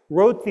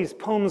 wrote these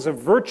poems of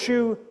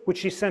virtue, which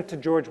he sent to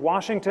George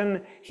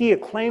Washington. He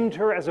acclaimed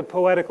her as a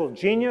poetical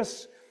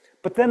genius.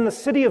 But then the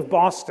city of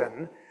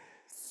Boston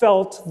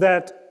felt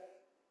that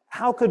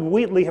how could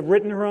Wheatley have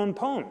written her own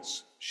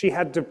poems? She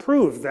had to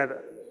prove that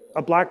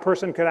a black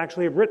person could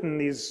actually have written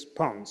these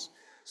poems.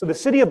 So the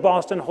city of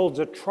Boston holds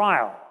a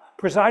trial,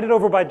 presided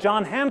over by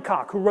John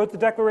Hancock, who wrote the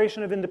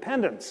Declaration of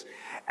Independence,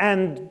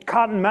 and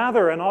Cotton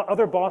Mather and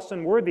other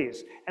Boston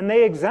worthies. And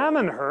they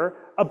examine her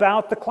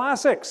about the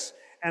classics.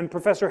 And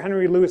Professor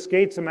Henry Louis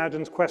Gates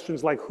imagines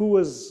questions like, who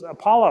was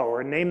Apollo,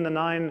 or name the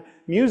 9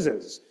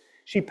 muses.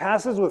 She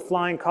passes with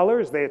flying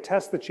colors. They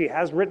attest that she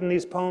has written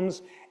these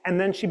poems, and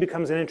then she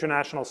becomes an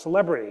international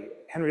celebrity.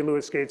 Henry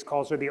Louis Gates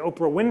calls her the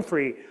Oprah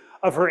Winfrey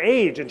of her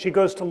age, and she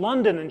goes to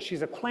London, and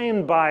she's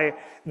acclaimed by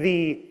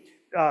the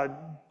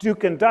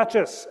Duke and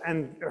Duchess,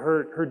 and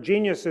her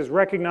genius is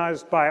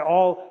recognized by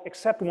all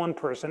except one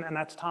person, and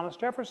that's Thomas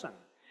Jefferson.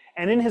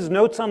 And in his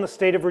notes on the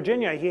state of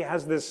Virginia, he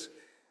has this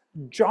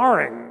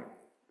jarring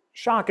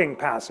shocking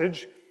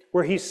passage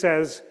where he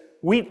says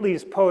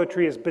Wheatley's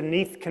poetry is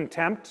beneath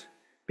contempt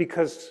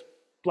because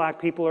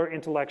black people are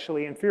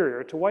intellectually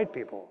inferior to white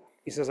people.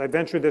 He says, I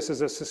venture this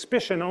as a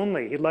suspicion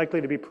only. He's likely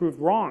to be proved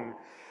wrong.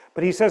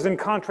 But he says, in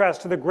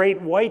contrast to the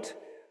great white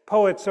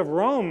poets of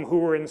Rome who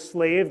were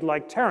enslaved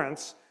like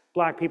Terence,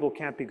 black people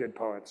can't be good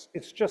poets.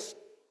 It's just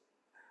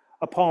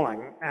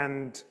appalling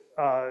and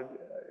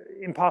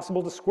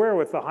impossible to square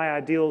with the high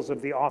ideals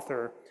of the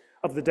author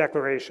of the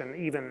Declaration,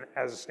 even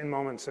as in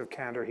moments of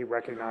candor he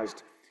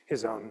recognized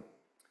his own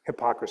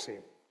hypocrisy.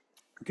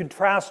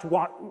 Contrast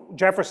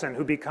Jefferson,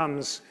 who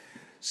becomes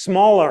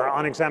smaller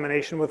on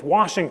examination, with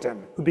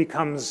Washington, who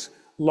becomes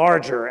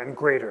larger and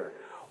greater.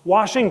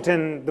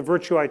 Washington, the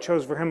virtue I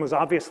chose for him was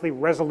obviously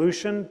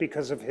resolution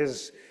because of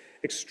his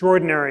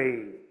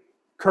extraordinary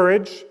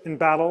courage in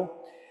battle.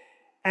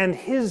 And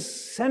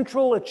his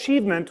central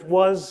achievement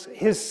was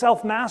his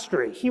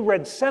self-mastery. He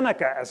read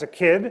Seneca as a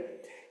kid.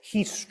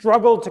 He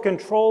struggled to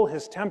control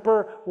his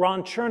temper.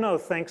 Ron Chernow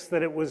thinks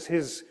that it was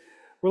his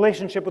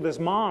relationship with his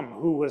mom,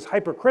 who was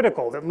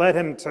hypercritical, that led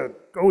him to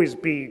always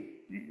be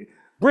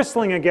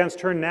bristling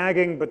against her,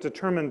 nagging, but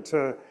determined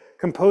to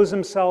compose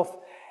himself.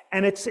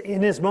 And it's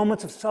in his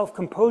moments of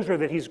self-composure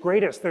that he's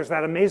greatest. There's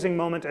that amazing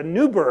moment at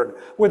Newburgh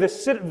where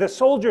the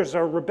soldiers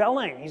are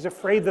rebelling. He's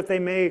afraid that they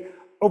may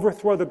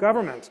overthrow the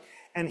government.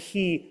 And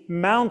he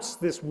mounts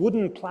this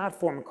wooden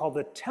platform called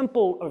the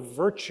Temple of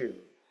Virtue.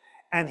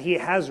 And he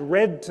has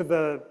read to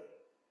the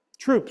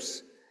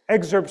troops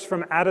excerpts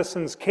from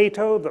Addison's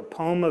Cato, the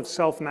poem of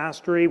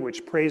self-mastery,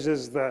 which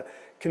praises the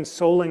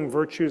consoling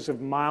virtues of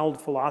mild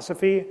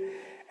philosophy.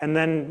 And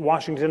then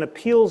Washington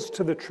appeals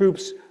to the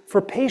troops for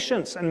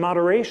patience and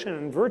moderation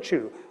and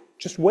virtue.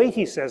 Just wait,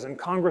 he says, and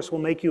Congress will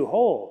make you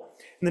whole.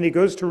 And then he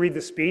goes to read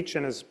the speech,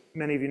 and as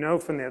many of you know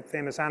from the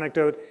famous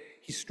anecdote,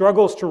 he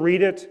struggles to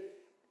read it.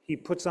 He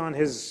puts on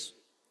his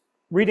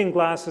reading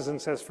glasses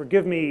and says,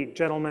 forgive me,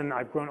 gentlemen,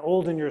 I've grown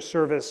old in your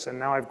service, and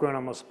now I've grown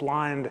almost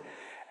blind.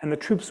 And the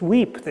troops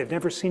weep. They've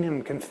never seen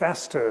him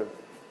confess to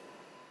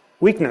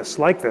weakness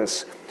like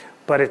this,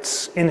 but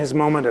it's in his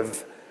moment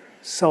of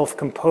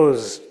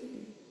self-composure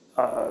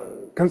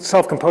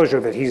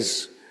that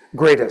he's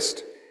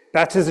greatest.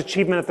 That's his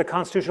achievement at the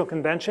Constitutional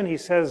Convention. He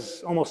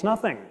says almost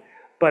nothing,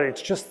 but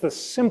it's just the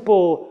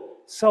simple,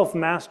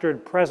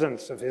 self-mastered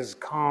presence of his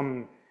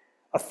calm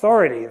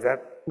authority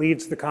that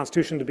leads the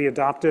Constitution to be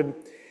adopted.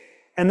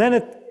 And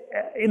then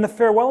in the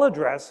farewell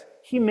address,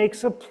 he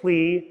makes a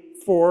plea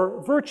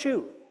for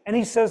virtue. And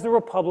he says the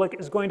Republic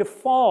is going to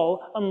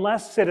fall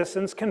unless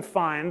citizens can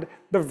find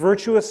the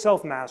virtuous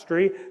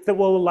self-mastery that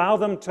will allow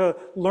them to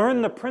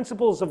learn the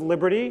principles of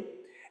liberty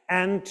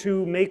and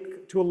to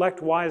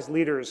elect wise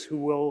leaders who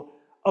will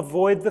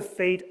avoid the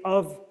fate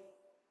of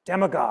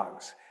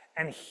demagogues.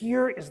 And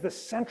here is the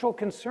central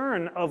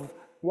concern of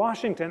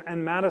Washington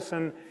and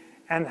Madison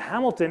and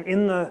Hamilton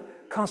in the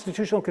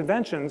constitutional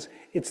conventions.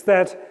 It's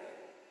that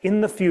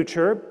in the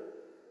future,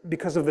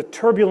 because of the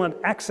turbulent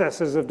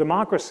excesses of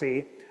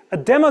democracy, a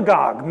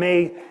demagogue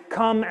may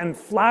come and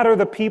flatter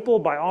the people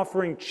by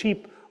offering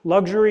cheap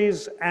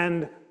luxuries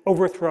and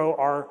overthrow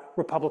our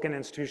Republican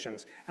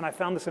institutions. And I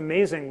found this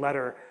amazing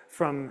letter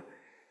from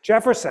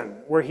Jefferson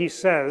where he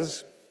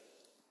says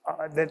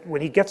that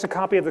when he gets a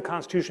copy of the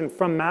Constitution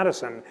from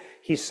Madison,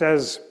 he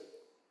says,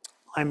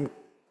 I'm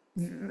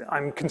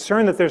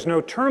concerned that there's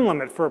no term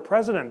limit for a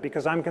president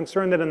because I'm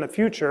concerned that in the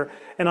future,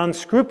 an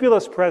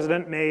unscrupulous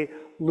president may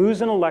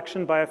lose an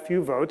election by a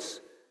few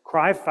votes,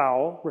 cry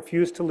foul,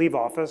 refuse to leave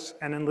office,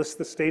 and enlist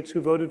the states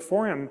who voted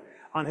for him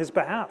on his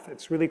behalf.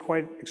 It's really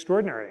quite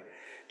extraordinary.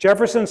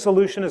 Jefferson's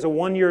solution is a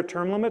one-year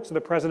term limit, so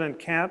the president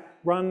can't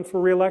run for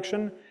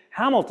re-election.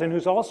 Hamilton,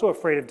 who's also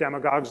afraid of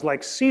demagogues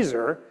like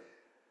Caesar,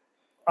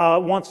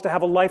 wants to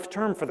have a life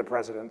term for the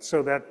president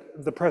so that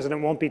the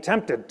president won't be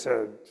tempted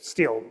to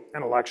steal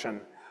an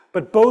election.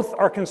 But both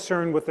are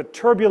concerned with the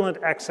turbulent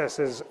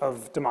excesses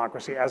of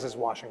democracy, as is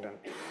Washington.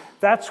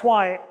 That's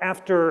why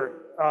after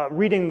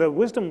reading the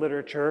wisdom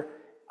literature,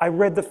 I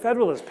read the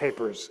Federalist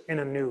Papers in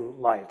a new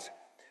light.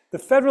 The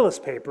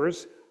Federalist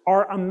Papers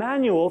are a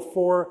manual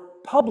for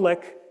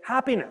public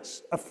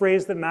happiness, a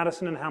phrase that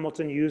Madison and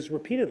Hamilton use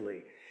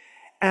repeatedly.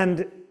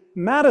 And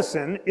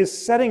Madison is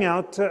setting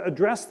out to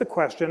address the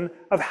question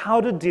of how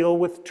to deal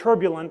with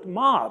turbulent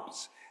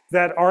mobs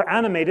that are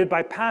animated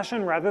by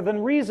passion rather than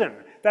reason.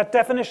 That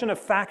definition of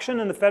faction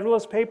in the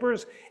Federalist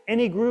Papers,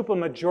 any group, a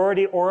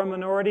majority or a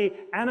minority,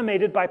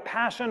 animated by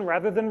passion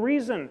rather than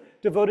reason,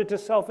 devoted to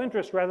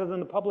self-interest rather than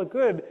the public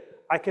good,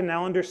 I can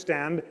now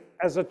understand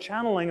as a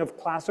channeling of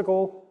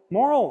classical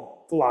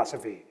moral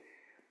philosophy.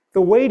 The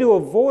way to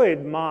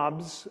avoid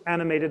mobs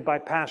animated by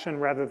passion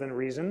rather than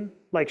reason,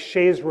 like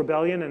Shays'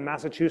 Rebellion in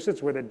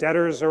Massachusetts, where the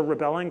debtors are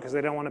rebelling because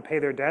they don't want to pay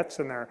their debts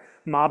and they're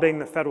mobbing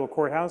the federal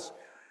courthouse.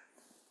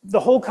 The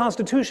whole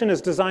Constitution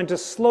is designed to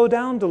slow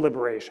down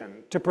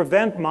deliberation, to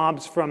prevent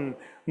mobs from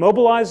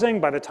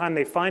mobilizing by the time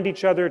they find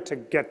each other to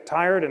get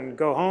tired and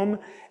go home,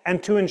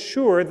 and to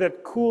ensure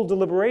that cool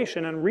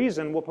deliberation and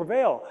reason will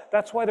prevail.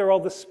 That's why there are all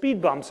the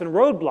speed bumps and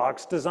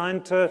roadblocks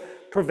designed to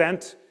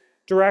prevent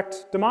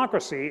direct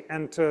democracy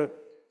and to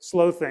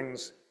slow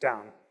things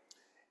down.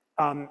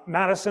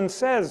 Madison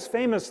says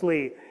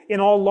famously, in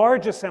all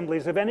large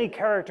assemblies of any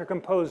character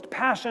composed,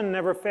 passion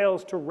never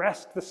fails to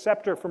wrest the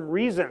scepter from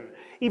reason.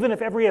 Even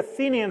if every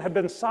Athenian had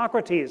been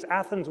Socrates,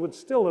 Athens would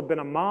still have been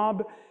a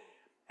mob.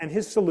 And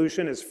his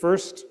solution is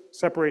first,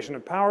 separation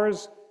of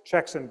powers,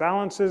 checks and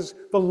balances,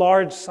 the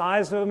large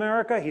size of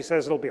America. He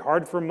says it'll be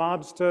hard for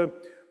mobs to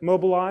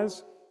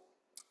mobilize.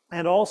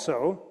 And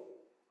also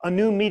a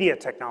new media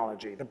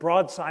technology, the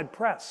broadside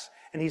press.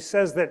 And he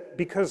says that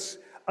because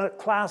a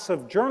class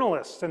of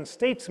journalists and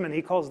statesmen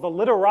he calls the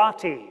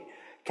literati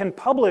can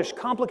publish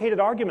complicated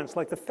arguments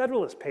like the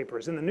Federalist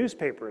Papers in the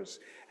newspapers,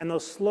 and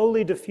they'll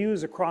slowly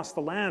diffuse across the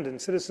land, and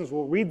citizens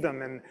will read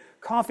them in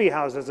coffee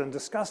houses and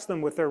discuss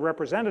them with their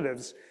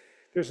representatives.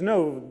 There's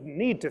no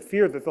need to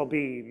fear that there'll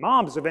be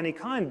mobs of any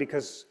kind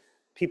because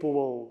people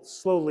will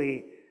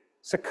slowly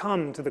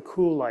succumb to the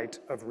cool light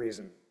of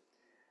reason.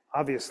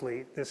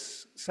 Obviously,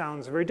 this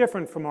sounds very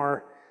different from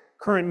our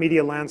current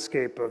media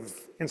landscape of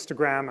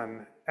Instagram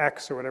and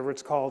X or whatever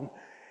it's called,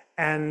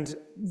 and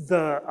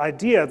the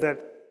idea that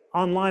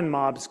online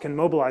mobs can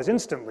mobilize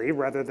instantly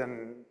rather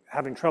than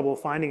having trouble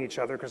finding each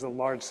other because of the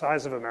large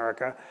size of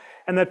America,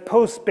 and that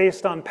posts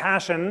based on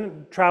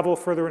passion travel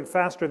further and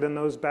faster than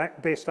those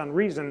based on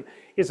reason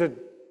is a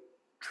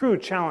true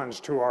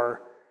challenge to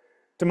our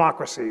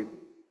democracy.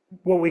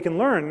 What we can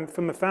learn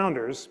from the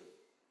founders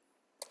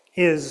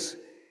is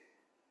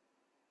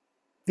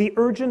the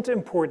urgent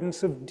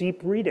importance of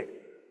deep reading.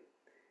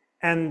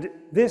 And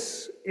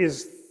this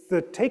is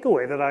the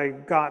takeaway that I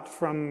got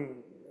from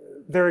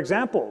their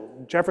example.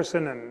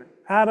 Jefferson and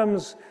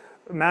Adams,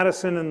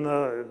 Madison and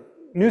the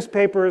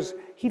newspapers,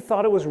 he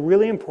thought it was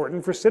really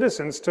important for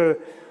citizens to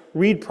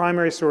read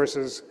primary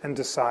sources and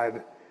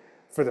decide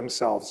for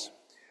themselves.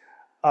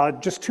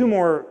 Just two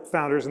more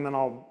founders and then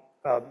I'll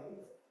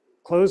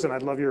close, and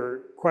I'd love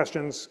your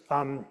questions.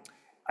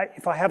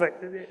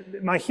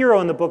 My hero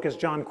in the book is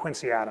John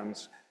Quincy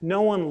Adams.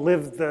 No one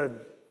lived the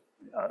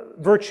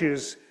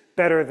virtues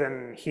better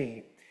than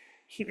he.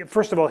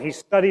 First of all, he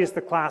studies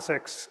the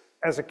classics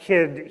as a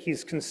kid.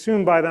 He's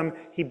consumed by them.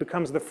 He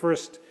becomes the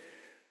first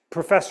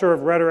professor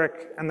of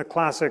rhetoric and the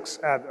classics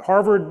at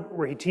Harvard,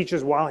 where he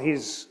teaches while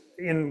he's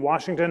in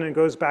Washington and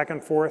goes back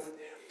and forth.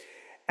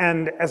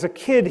 And as a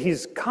kid,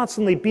 he's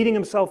constantly beating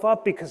himself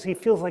up because he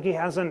feels like he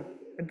hasn't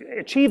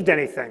achieved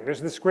anything.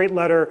 There's this great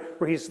letter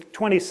where he's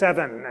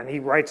 27 and he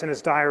writes in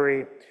his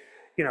diary,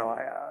 you know,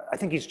 I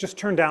think he's just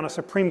turned down a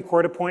Supreme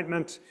Court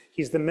appointment.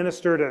 He's the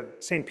minister to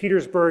St.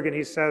 Petersburg, and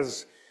he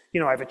says,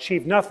 you know, I've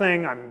achieved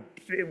nothing. I'm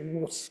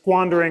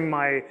squandering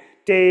my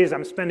days.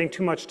 I'm spending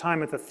too much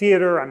time at the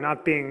theater. I'm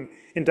not being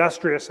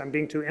industrious. I'm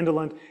being too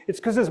indolent. It's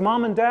because his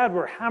mom and dad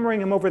were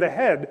hammering him over the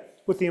head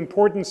with the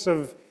importance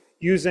of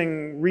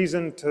using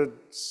reason to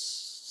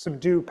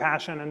subdue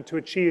passion and to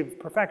achieve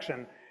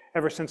perfection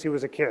ever since he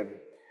was a kid.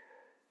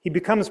 He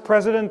becomes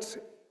president.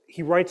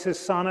 He writes his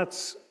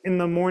sonnets in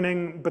the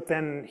morning, but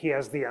then he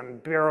has the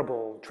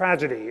unbearable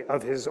tragedy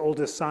of his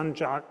oldest son,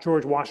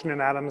 George Washington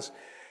Adams,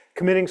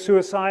 committing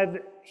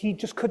suicide. He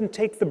just couldn't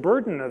take the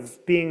burden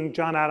of being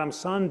John Adams'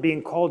 son,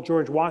 being called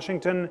George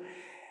Washington,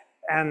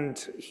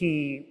 and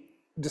he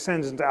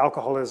descends into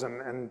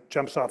alcoholism and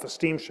jumps off a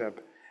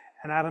steamship.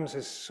 And Adams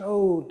is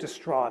so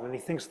distraught, and he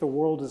thinks the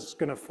world is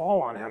going to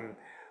fall on him.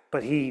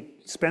 But he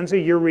spends a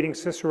year reading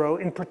Cicero,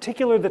 in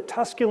particular the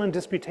Tusculan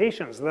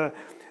Disputations.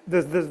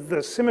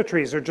 The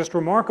symmetries are just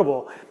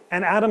remarkable.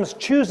 And Adams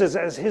chooses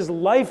as his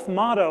life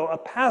motto a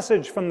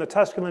passage from the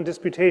Tusculan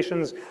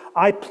Disputations,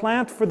 I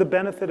plant for the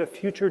benefit of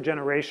future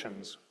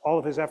generations. All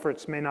of his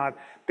efforts may not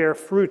bear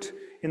fruit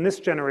in this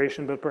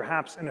generation, but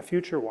perhaps in a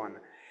future one.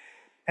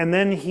 And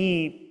then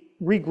he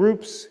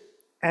regroups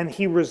and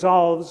he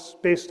resolves,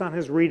 based on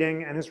his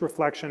reading and his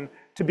reflection,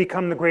 to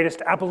become the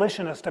greatest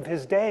abolitionist of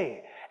his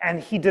day. And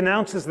he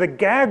denounces the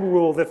gag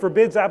rule that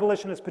forbids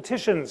abolitionist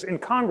petitions in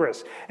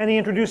Congress. And he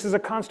introduces a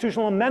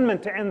constitutional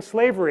amendment to end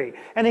slavery.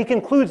 And he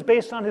concludes,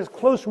 based on his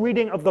close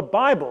reading of the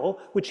Bible,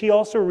 which he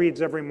also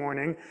reads every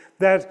morning,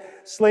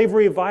 that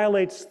slavery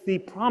violates the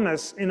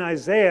promise in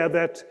Isaiah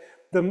that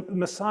the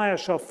Messiah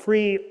shall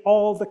free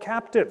all the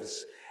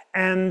captives.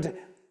 And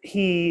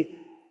he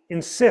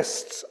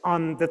insists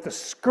on that the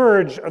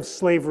scourge of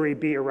slavery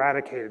be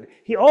eradicated.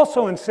 He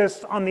also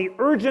insists on the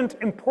urgent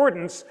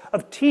importance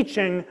of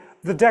teaching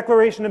the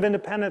Declaration of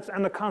Independence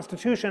and the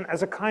Constitution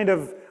as a kind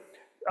of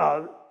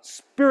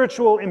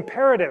spiritual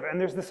imperative. And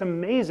there's this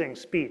amazing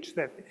speech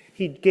that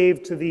he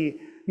gave to the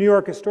New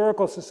York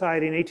Historical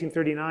Society in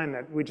 1839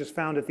 that we just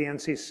found at the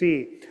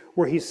NCC,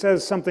 where he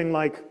says something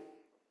like,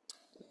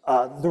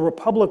 the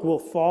Republic will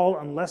fall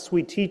unless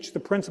we teach the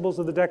principles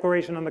of the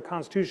Declaration and the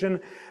Constitution.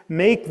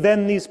 Make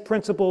then these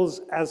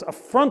principles as a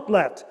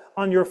frontlet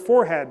on your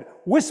forehead.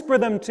 Whisper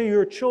them to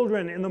your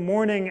children in the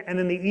morning and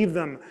in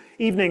the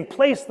evening.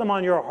 Place them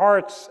on your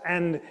hearts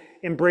and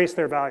embrace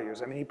their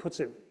values. I mean, he puts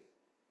it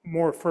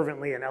more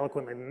fervently and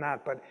eloquently than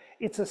that, but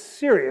it's a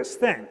serious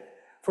thing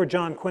for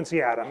John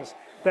Quincy Adams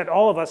that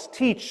all of us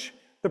teach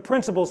the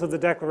principles of the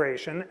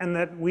Declaration and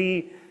that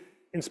we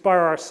inspire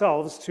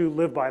ourselves to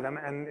live by them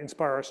and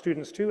inspire our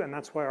students too, and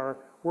that's why our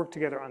work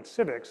together on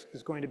civics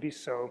is going to be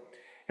so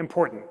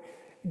important.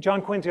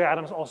 John Quincy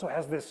Adams also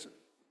has this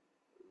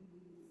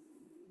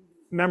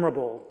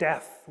memorable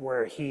death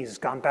where he's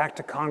gone back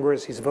to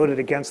Congress, he's voted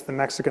against the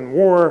Mexican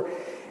War,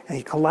 and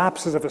he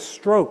collapses of a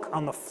stroke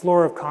on the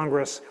floor of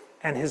Congress,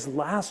 and his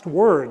last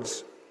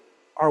words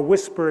are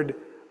whispered,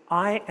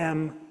 "I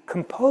am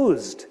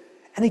composed."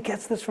 And he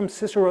gets this from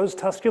Cicero's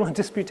Tusculan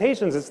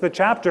Disputations. It's the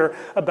chapter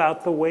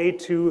about the way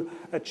to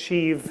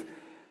achieve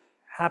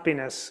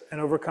happiness and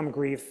overcome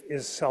grief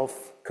is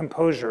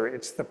self-composure.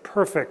 It's the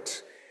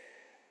perfect,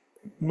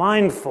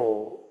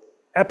 mindful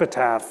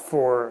epitaph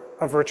for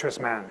a virtuous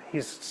man.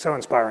 He's so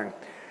inspiring.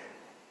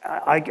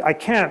 I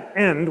can't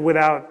end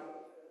without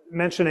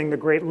mentioning the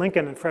great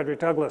Lincoln and Frederick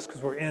Douglass,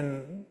 because we're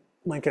in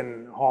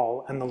Lincoln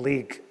Hall, and the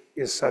League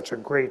is such a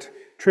great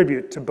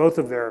tribute to both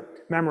of their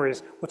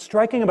memories. What's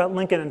striking about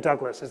Lincoln and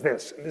Douglass is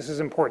this, and this is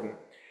important.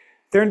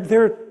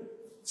 They're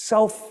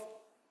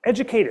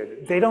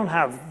self-educated. They don't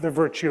have the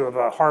virtue of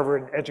a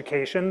Harvard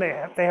education.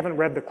 They haven't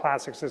read the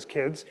classics as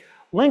kids.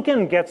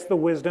 Lincoln gets the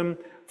wisdom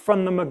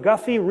from the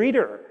McGuffey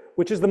Reader,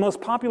 which is the most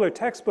popular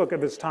textbook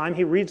of his time.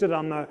 He reads it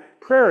on the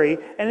prairie,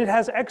 and it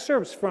has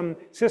excerpts from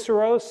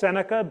Cicero,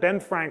 Seneca, Ben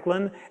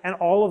Franklin, and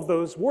all of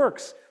those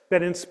works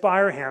that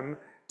inspire him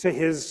to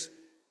his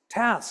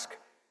task.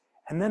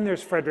 And then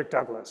there's Frederick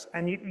Douglass,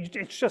 and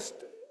it's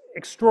just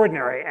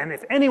extraordinary. And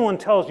if anyone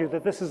tells you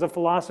that this is a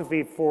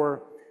philosophy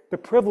for the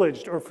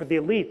privileged or for the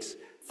elites,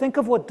 think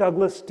of what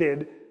Douglass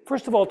did,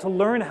 first of all, to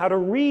learn how to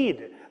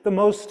read. The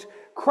most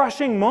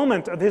crushing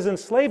moment of his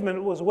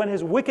enslavement was when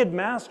his wicked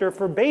master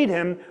forbade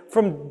him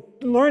from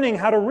learning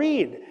how to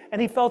read.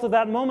 And he felt at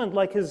that moment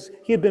like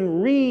he had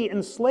been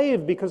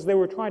re-enslaved because they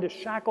were trying to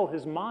shackle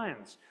his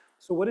minds.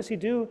 So what does he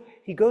do?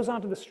 He goes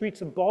onto the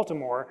streets of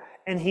Baltimore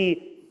and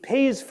he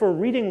pays for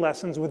reading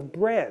lessons with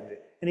bread.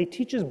 And he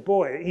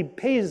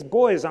pays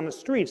boys on the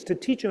streets to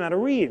teach them how to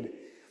read.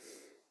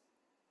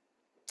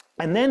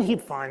 And then he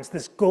finds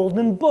this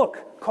golden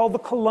book called the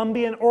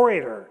Columbian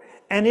Orator.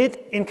 And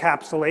it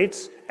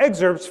encapsulates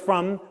excerpts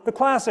from the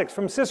classics,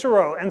 from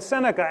Cicero and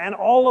Seneca, and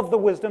all of the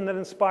wisdom that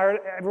inspired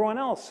everyone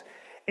else,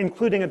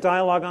 including a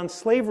dialogue on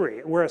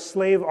slavery, where a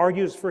slave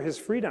argues for his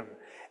freedom.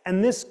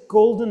 And this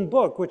golden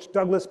book, which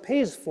Douglass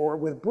pays for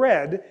with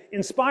bread,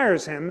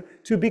 inspires him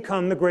to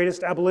become the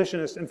greatest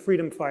abolitionist and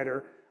freedom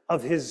fighter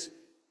of his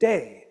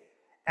day.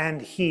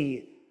 And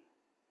he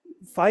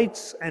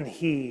fights, and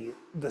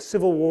the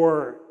Civil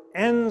War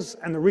ends,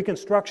 and the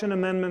Reconstruction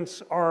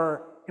Amendments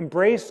are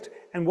embraced.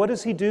 And what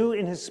does he do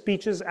in his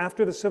speeches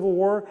after the Civil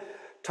War?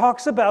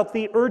 Talks about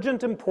the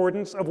urgent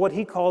importance of what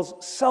he calls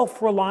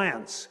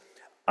self-reliance,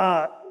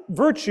 a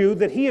virtue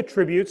that he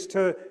attributes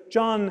to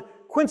John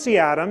Quincy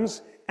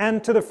Adams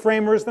and to the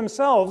framers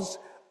themselves,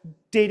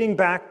 dating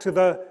back to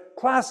the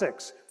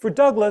classics. For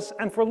Douglass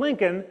and for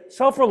Lincoln,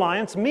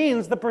 self-reliance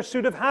means the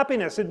pursuit of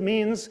happiness. It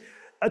means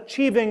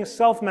achieving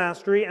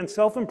self-mastery and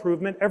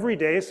self-improvement every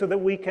day so that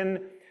we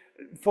can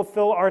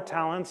fulfill our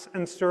talents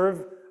and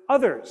serve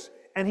others.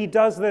 And he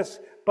does this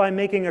by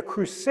making a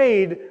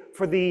crusade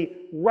for the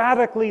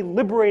radically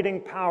liberating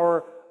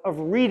power of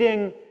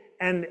reading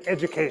and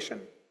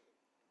education.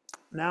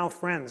 Now,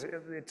 friends,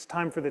 it's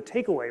time for the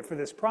takeaway for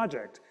this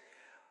project.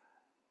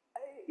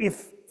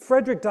 If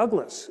Frederick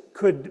Douglass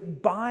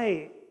could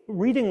buy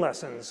reading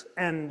lessons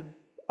and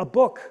a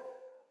book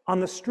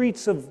on the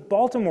streets of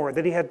Baltimore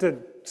that he had to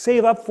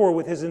save up for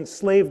with his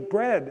enslaved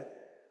bread,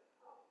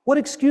 what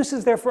excuse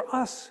is there for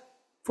us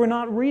for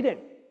not reading?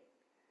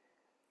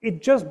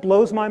 It just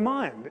blows my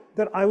mind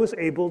that I was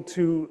able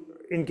to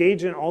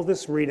engage in all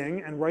this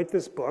reading and write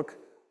this book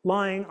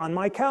lying on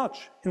my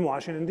couch in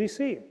Washington,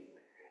 D.C.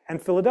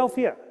 and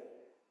Philadelphia,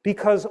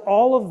 because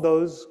all of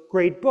those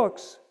great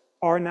books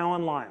are now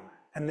online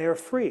and they're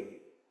free.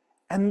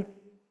 And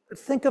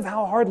think of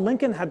how hard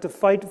Lincoln had to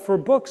fight for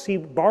books. He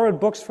borrowed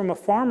books from a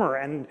farmer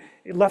and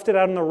left it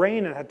out in the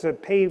rain and had to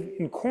pay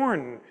in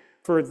corn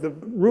for the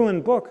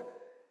ruined book.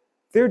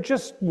 They're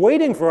just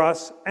waiting for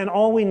us, and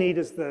all we need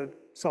is the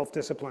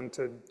self-discipline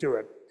to do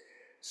it.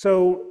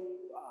 So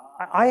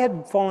I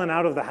had fallen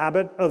out of the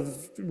habit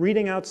of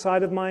reading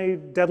outside of my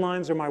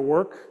deadlines or my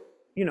work.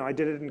 You know, I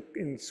did it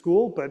in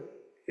school, but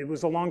it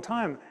was a long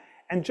time.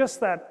 And just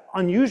that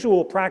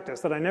unusual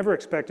practice that I never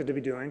expected to be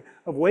doing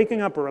of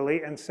waking up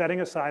early and setting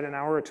aside an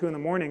hour or two in the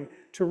morning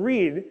to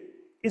read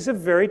is a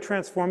very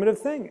transformative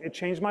thing. It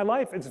changed my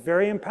life. It's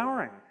very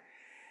empowering.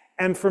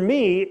 And for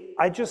me,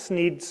 I just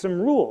need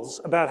some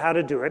rules about how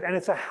to do it, and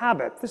it's a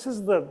habit. This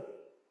is the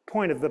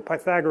point of the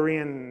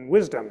Pythagorean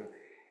wisdom.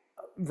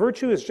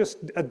 Virtue is just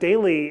a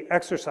daily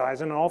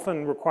exercise and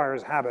often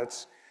requires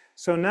habits.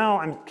 So now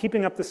I'm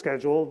keeping up the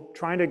schedule,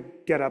 trying to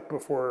get up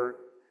before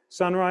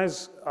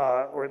sunrise,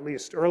 or at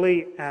least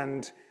early,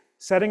 and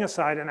setting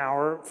aside an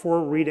hour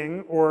for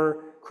reading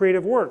or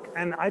creative work.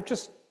 And I've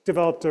just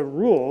developed a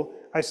rule.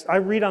 I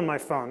read on my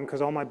phone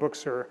because all my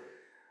books are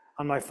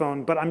on my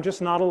phone, but I'm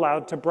just not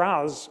allowed to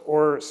browse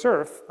or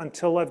surf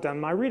until I've done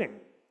my reading.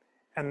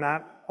 And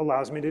that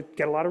allows me to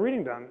get a lot of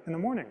reading done in the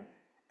morning.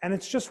 And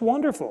it's just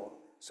wonderful.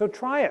 So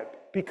try it,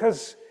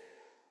 because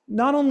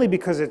not only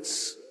because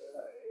it's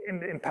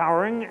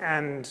empowering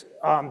and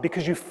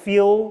because you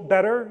feel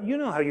better. You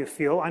know how you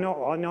feel. I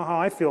know how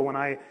I feel when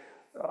I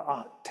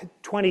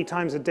 20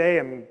 times a day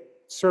am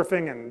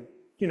surfing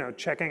and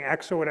checking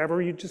X or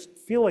whatever. You just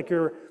feel like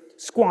you're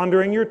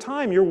squandering your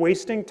time. You're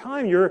wasting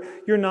time. You're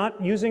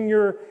not using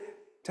your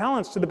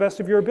talents to the best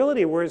of your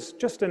ability. Whereas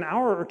just an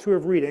hour or two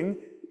of reading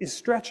is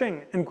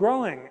stretching and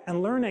growing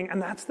and learning. And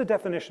that's the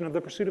definition of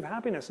the pursuit of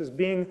happiness, is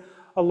being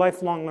a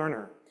lifelong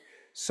learner.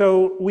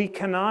 So we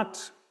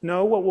cannot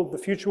know what the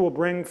future will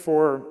bring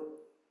for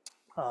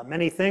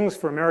many things,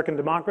 for American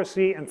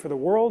democracy and for the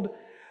world.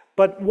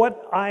 But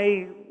what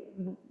I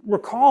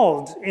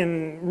recalled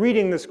in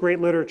reading this great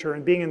literature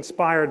and being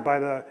inspired by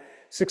the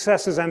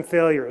successes and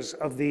failures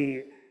of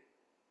the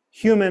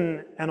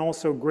human and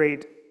also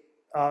great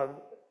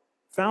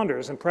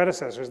founders and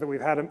predecessors that we've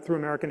had through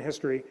American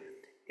history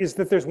is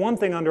that there's one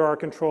thing under our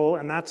control,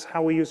 and that's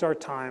how we use our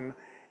time.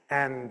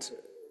 And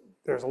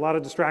there's a lot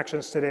of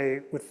distractions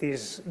today with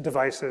these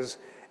devices.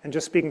 And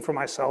just speaking for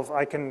myself,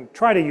 I can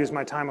try to use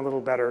my time a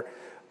little better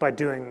by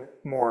doing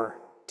more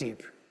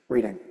deep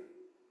reading.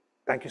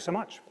 Thank you so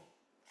much.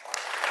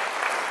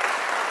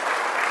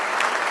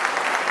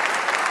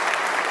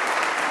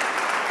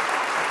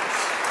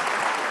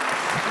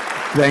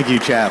 Thank you,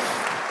 Jeff.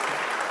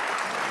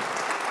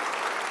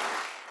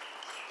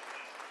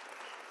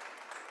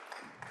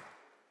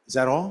 Is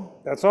that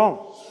all? That's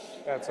all.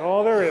 That's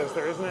all there is.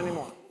 There isn't any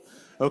more.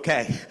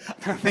 Okay.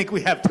 I think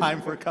we have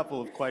time for a couple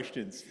of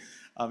questions.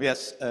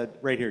 Yes,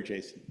 right here,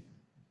 Jason.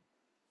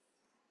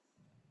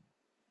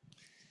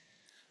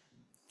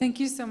 Thank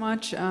you so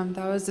much. That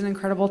was an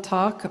incredible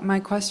talk. My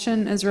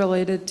question is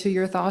related to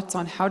your thoughts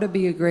on how to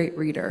be a great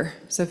reader.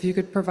 So if you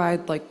could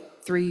provide like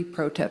 3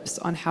 pro tips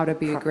on how to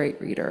be a great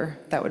reader,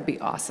 that would be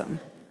awesome.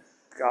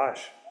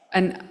 Gosh.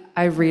 And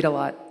I read a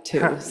lot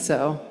too,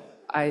 so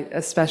I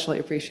especially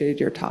appreciated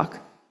your talk.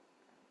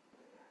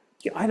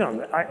 Yeah,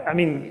 I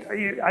mean,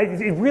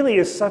 it really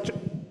is such,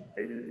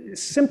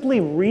 simply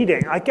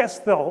reading. I guess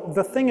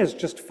the thing is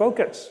just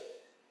focus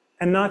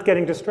and not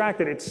getting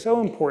distracted. It's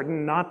so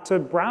important not to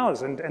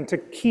browse and to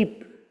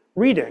keep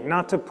reading,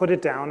 not to put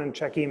it down and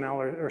check email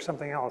or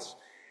something else.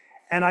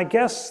 And I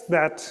guess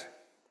that's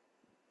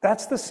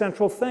the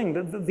central thing.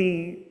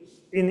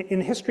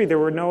 In history, there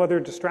were no other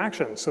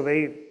distractions, so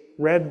they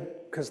read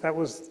because that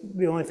was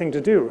the only thing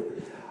to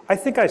do. I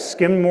think I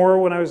skimmed more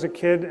when I was a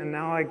kid, and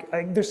now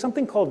there's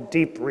something called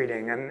deep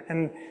reading,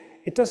 and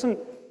it doesn't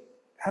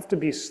have to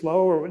be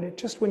slow, or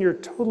just when you're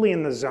totally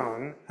in the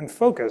zone and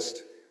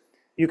focused,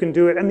 you can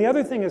do it. And the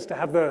other thing is to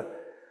have the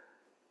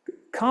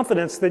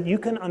confidence that you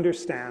can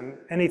understand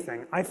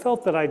anything. I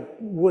felt that I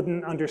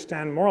wouldn't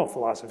understand moral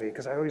philosophy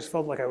because I always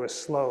felt like I was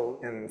slow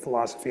in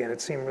philosophy and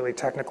it seemed really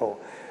technical.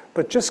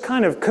 But just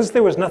kind of, because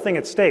there was nothing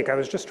at stake, I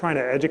was just trying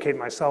to educate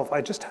myself.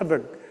 I just had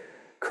the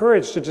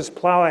courage to just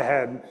plow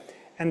ahead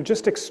and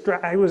just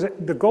extract.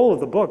 The goal of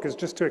the book is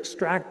just to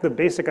extract the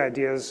basic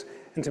ideas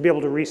and to be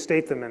able to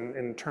restate them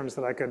in terms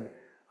that I could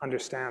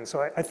understand.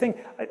 So I think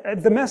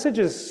the message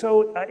is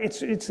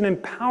it's an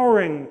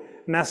empowering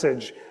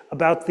message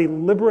about the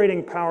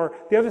liberating power.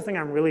 The other thing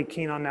I'm really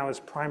keen on now is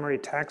primary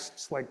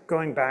texts, like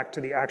going back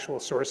to the actual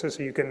sources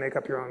so you can make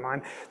up your own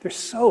mind. They're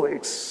so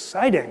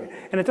exciting.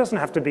 And it doesn't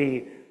have to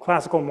be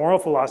classical moral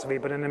philosophy,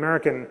 but in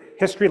American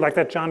history, like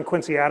that John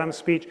Quincy Adams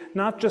speech,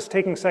 not just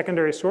taking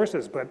secondary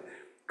sources, but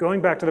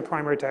going back to the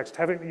primary text.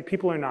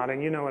 People are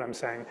nodding, you know what I'm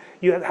saying.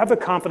 You have the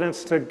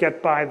confidence to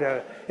get by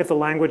if the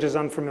language is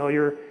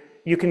unfamiliar,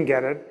 you can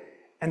get it.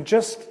 And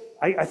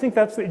I think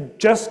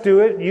just do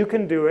it, you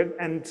can do it,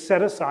 and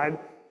set aside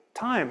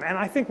time. And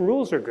I think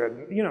rules are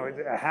good.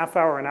 A half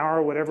hour, an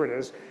hour, whatever it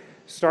is.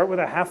 Start with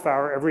a half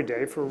hour every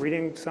day for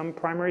reading some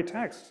primary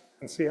text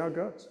and see how it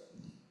goes.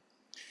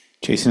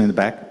 Jason in the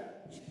back.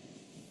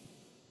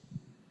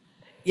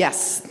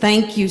 Yes,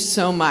 thank you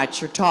so much.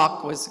 Your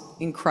talk was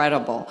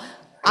incredible.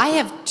 I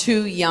have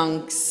 2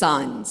 young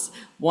sons.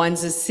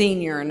 One's a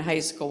senior in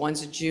high school,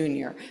 one's a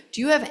junior. Do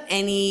you have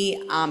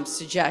any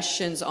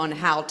suggestions on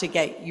how to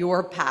get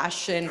your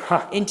passion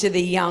into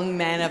the young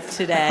men of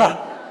today?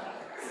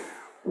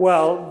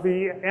 Well,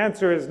 the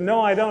answer is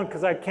no, I don't,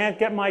 because I can't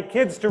get my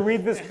kids to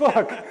read this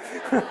book.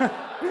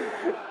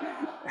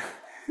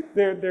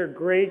 They're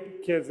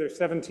great kids. They're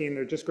 17.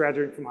 They're just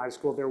graduating from high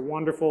school. They're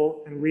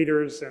wonderful and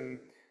readers, and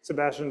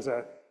Sebastian's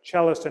a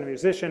cellist and a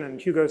musician, and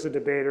Hugo's a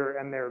debater,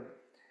 and they're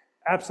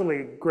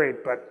absolutely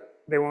great,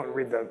 but they won't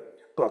read the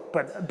book.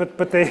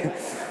 But they,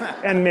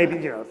 and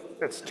maybe,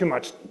 that's too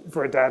much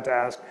for a dad to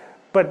ask.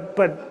 But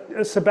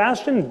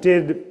Sebastian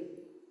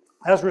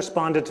has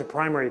responded to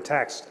primary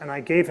text, and I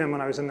gave him, when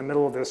I was in the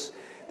middle of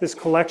this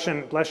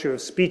collection, bless you,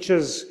 of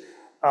speeches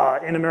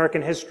in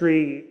American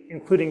history,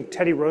 including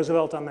Teddy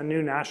Roosevelt on the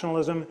new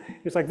nationalism.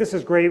 He was like, this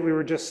is great, we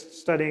were just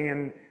studying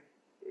in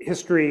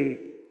history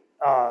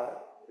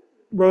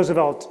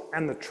Roosevelt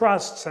and the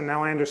trusts, and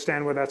now I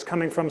understand where that's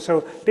coming from.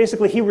 So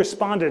basically, he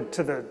responded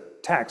to the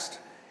text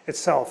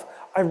itself.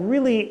 I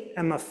really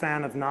am a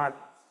fan of not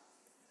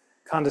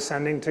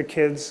condescending to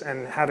kids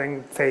and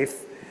having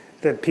faith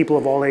that people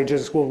of all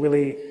ages will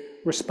really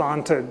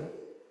respond to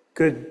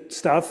good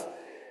stuff.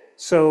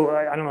 So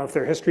I don't know if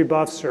they're history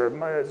buffs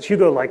or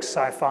Hugo likes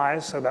sci-fi,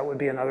 so that would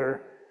be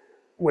another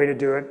way to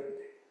do it.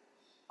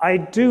 I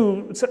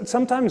do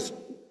sometimes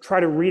try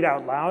to read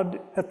out loud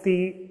at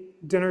the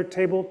dinner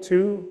table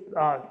too,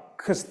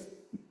 because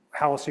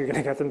how else are you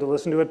going to get them to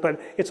listen to it?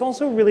 But it's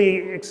also really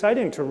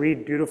exciting to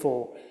read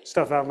beautiful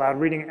stuff out loud.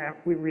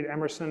 We read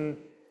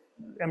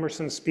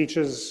Emerson's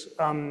speeches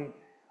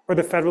or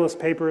the Federalist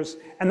Papers,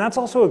 and that's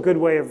also a good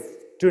way of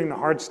doing the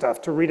hard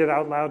stuff, to read it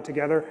out loud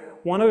together.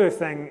 One other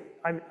thing,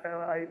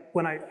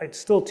 when I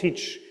still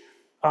teach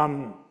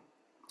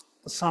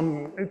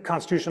some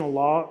constitutional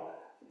law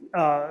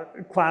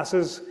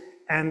classes,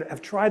 and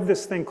have tried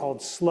this thing called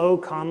slow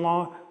con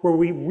law, where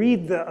we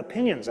read the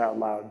opinions out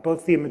loud,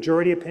 both the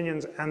majority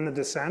opinions and the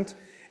dissent.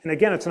 And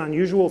again, it's an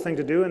unusual thing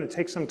to do, and it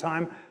takes some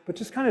time, but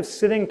just kind of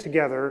sitting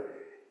together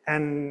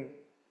and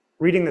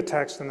reading the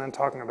text and then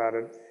talking about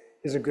it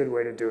is a good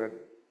way to do it,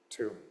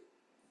 too.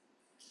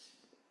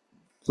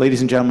 Ladies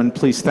and gentlemen,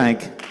 please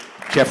thank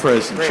Jeff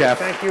Rosen. Great, Jeff,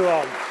 thank you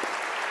all.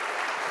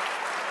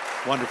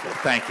 wonderful.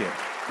 Thank you.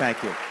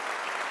 Thank you.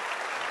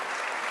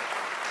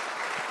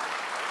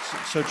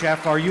 So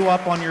Jeff, are you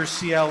up on your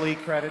CLE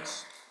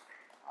credits?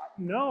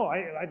 No,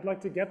 I'd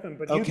like to get them,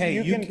 but Okay,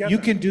 you can get you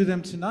them. can do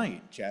them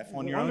tonight, Jeff,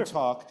 on your own Wonderful.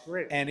 talk.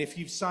 Great. And if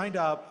you've signed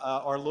up,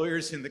 our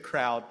lawyers in the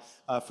crowd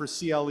for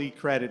CLE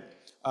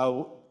credit,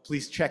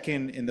 please check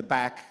in the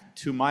back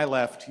to my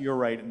left, your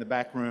right, in the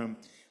back room.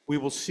 We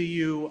will see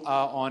you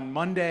on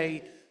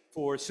Monday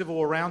for Civil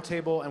War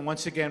Roundtable. And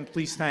once again,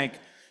 please thank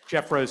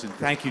Jeff Rosen.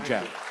 Thank you,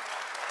 Jeff.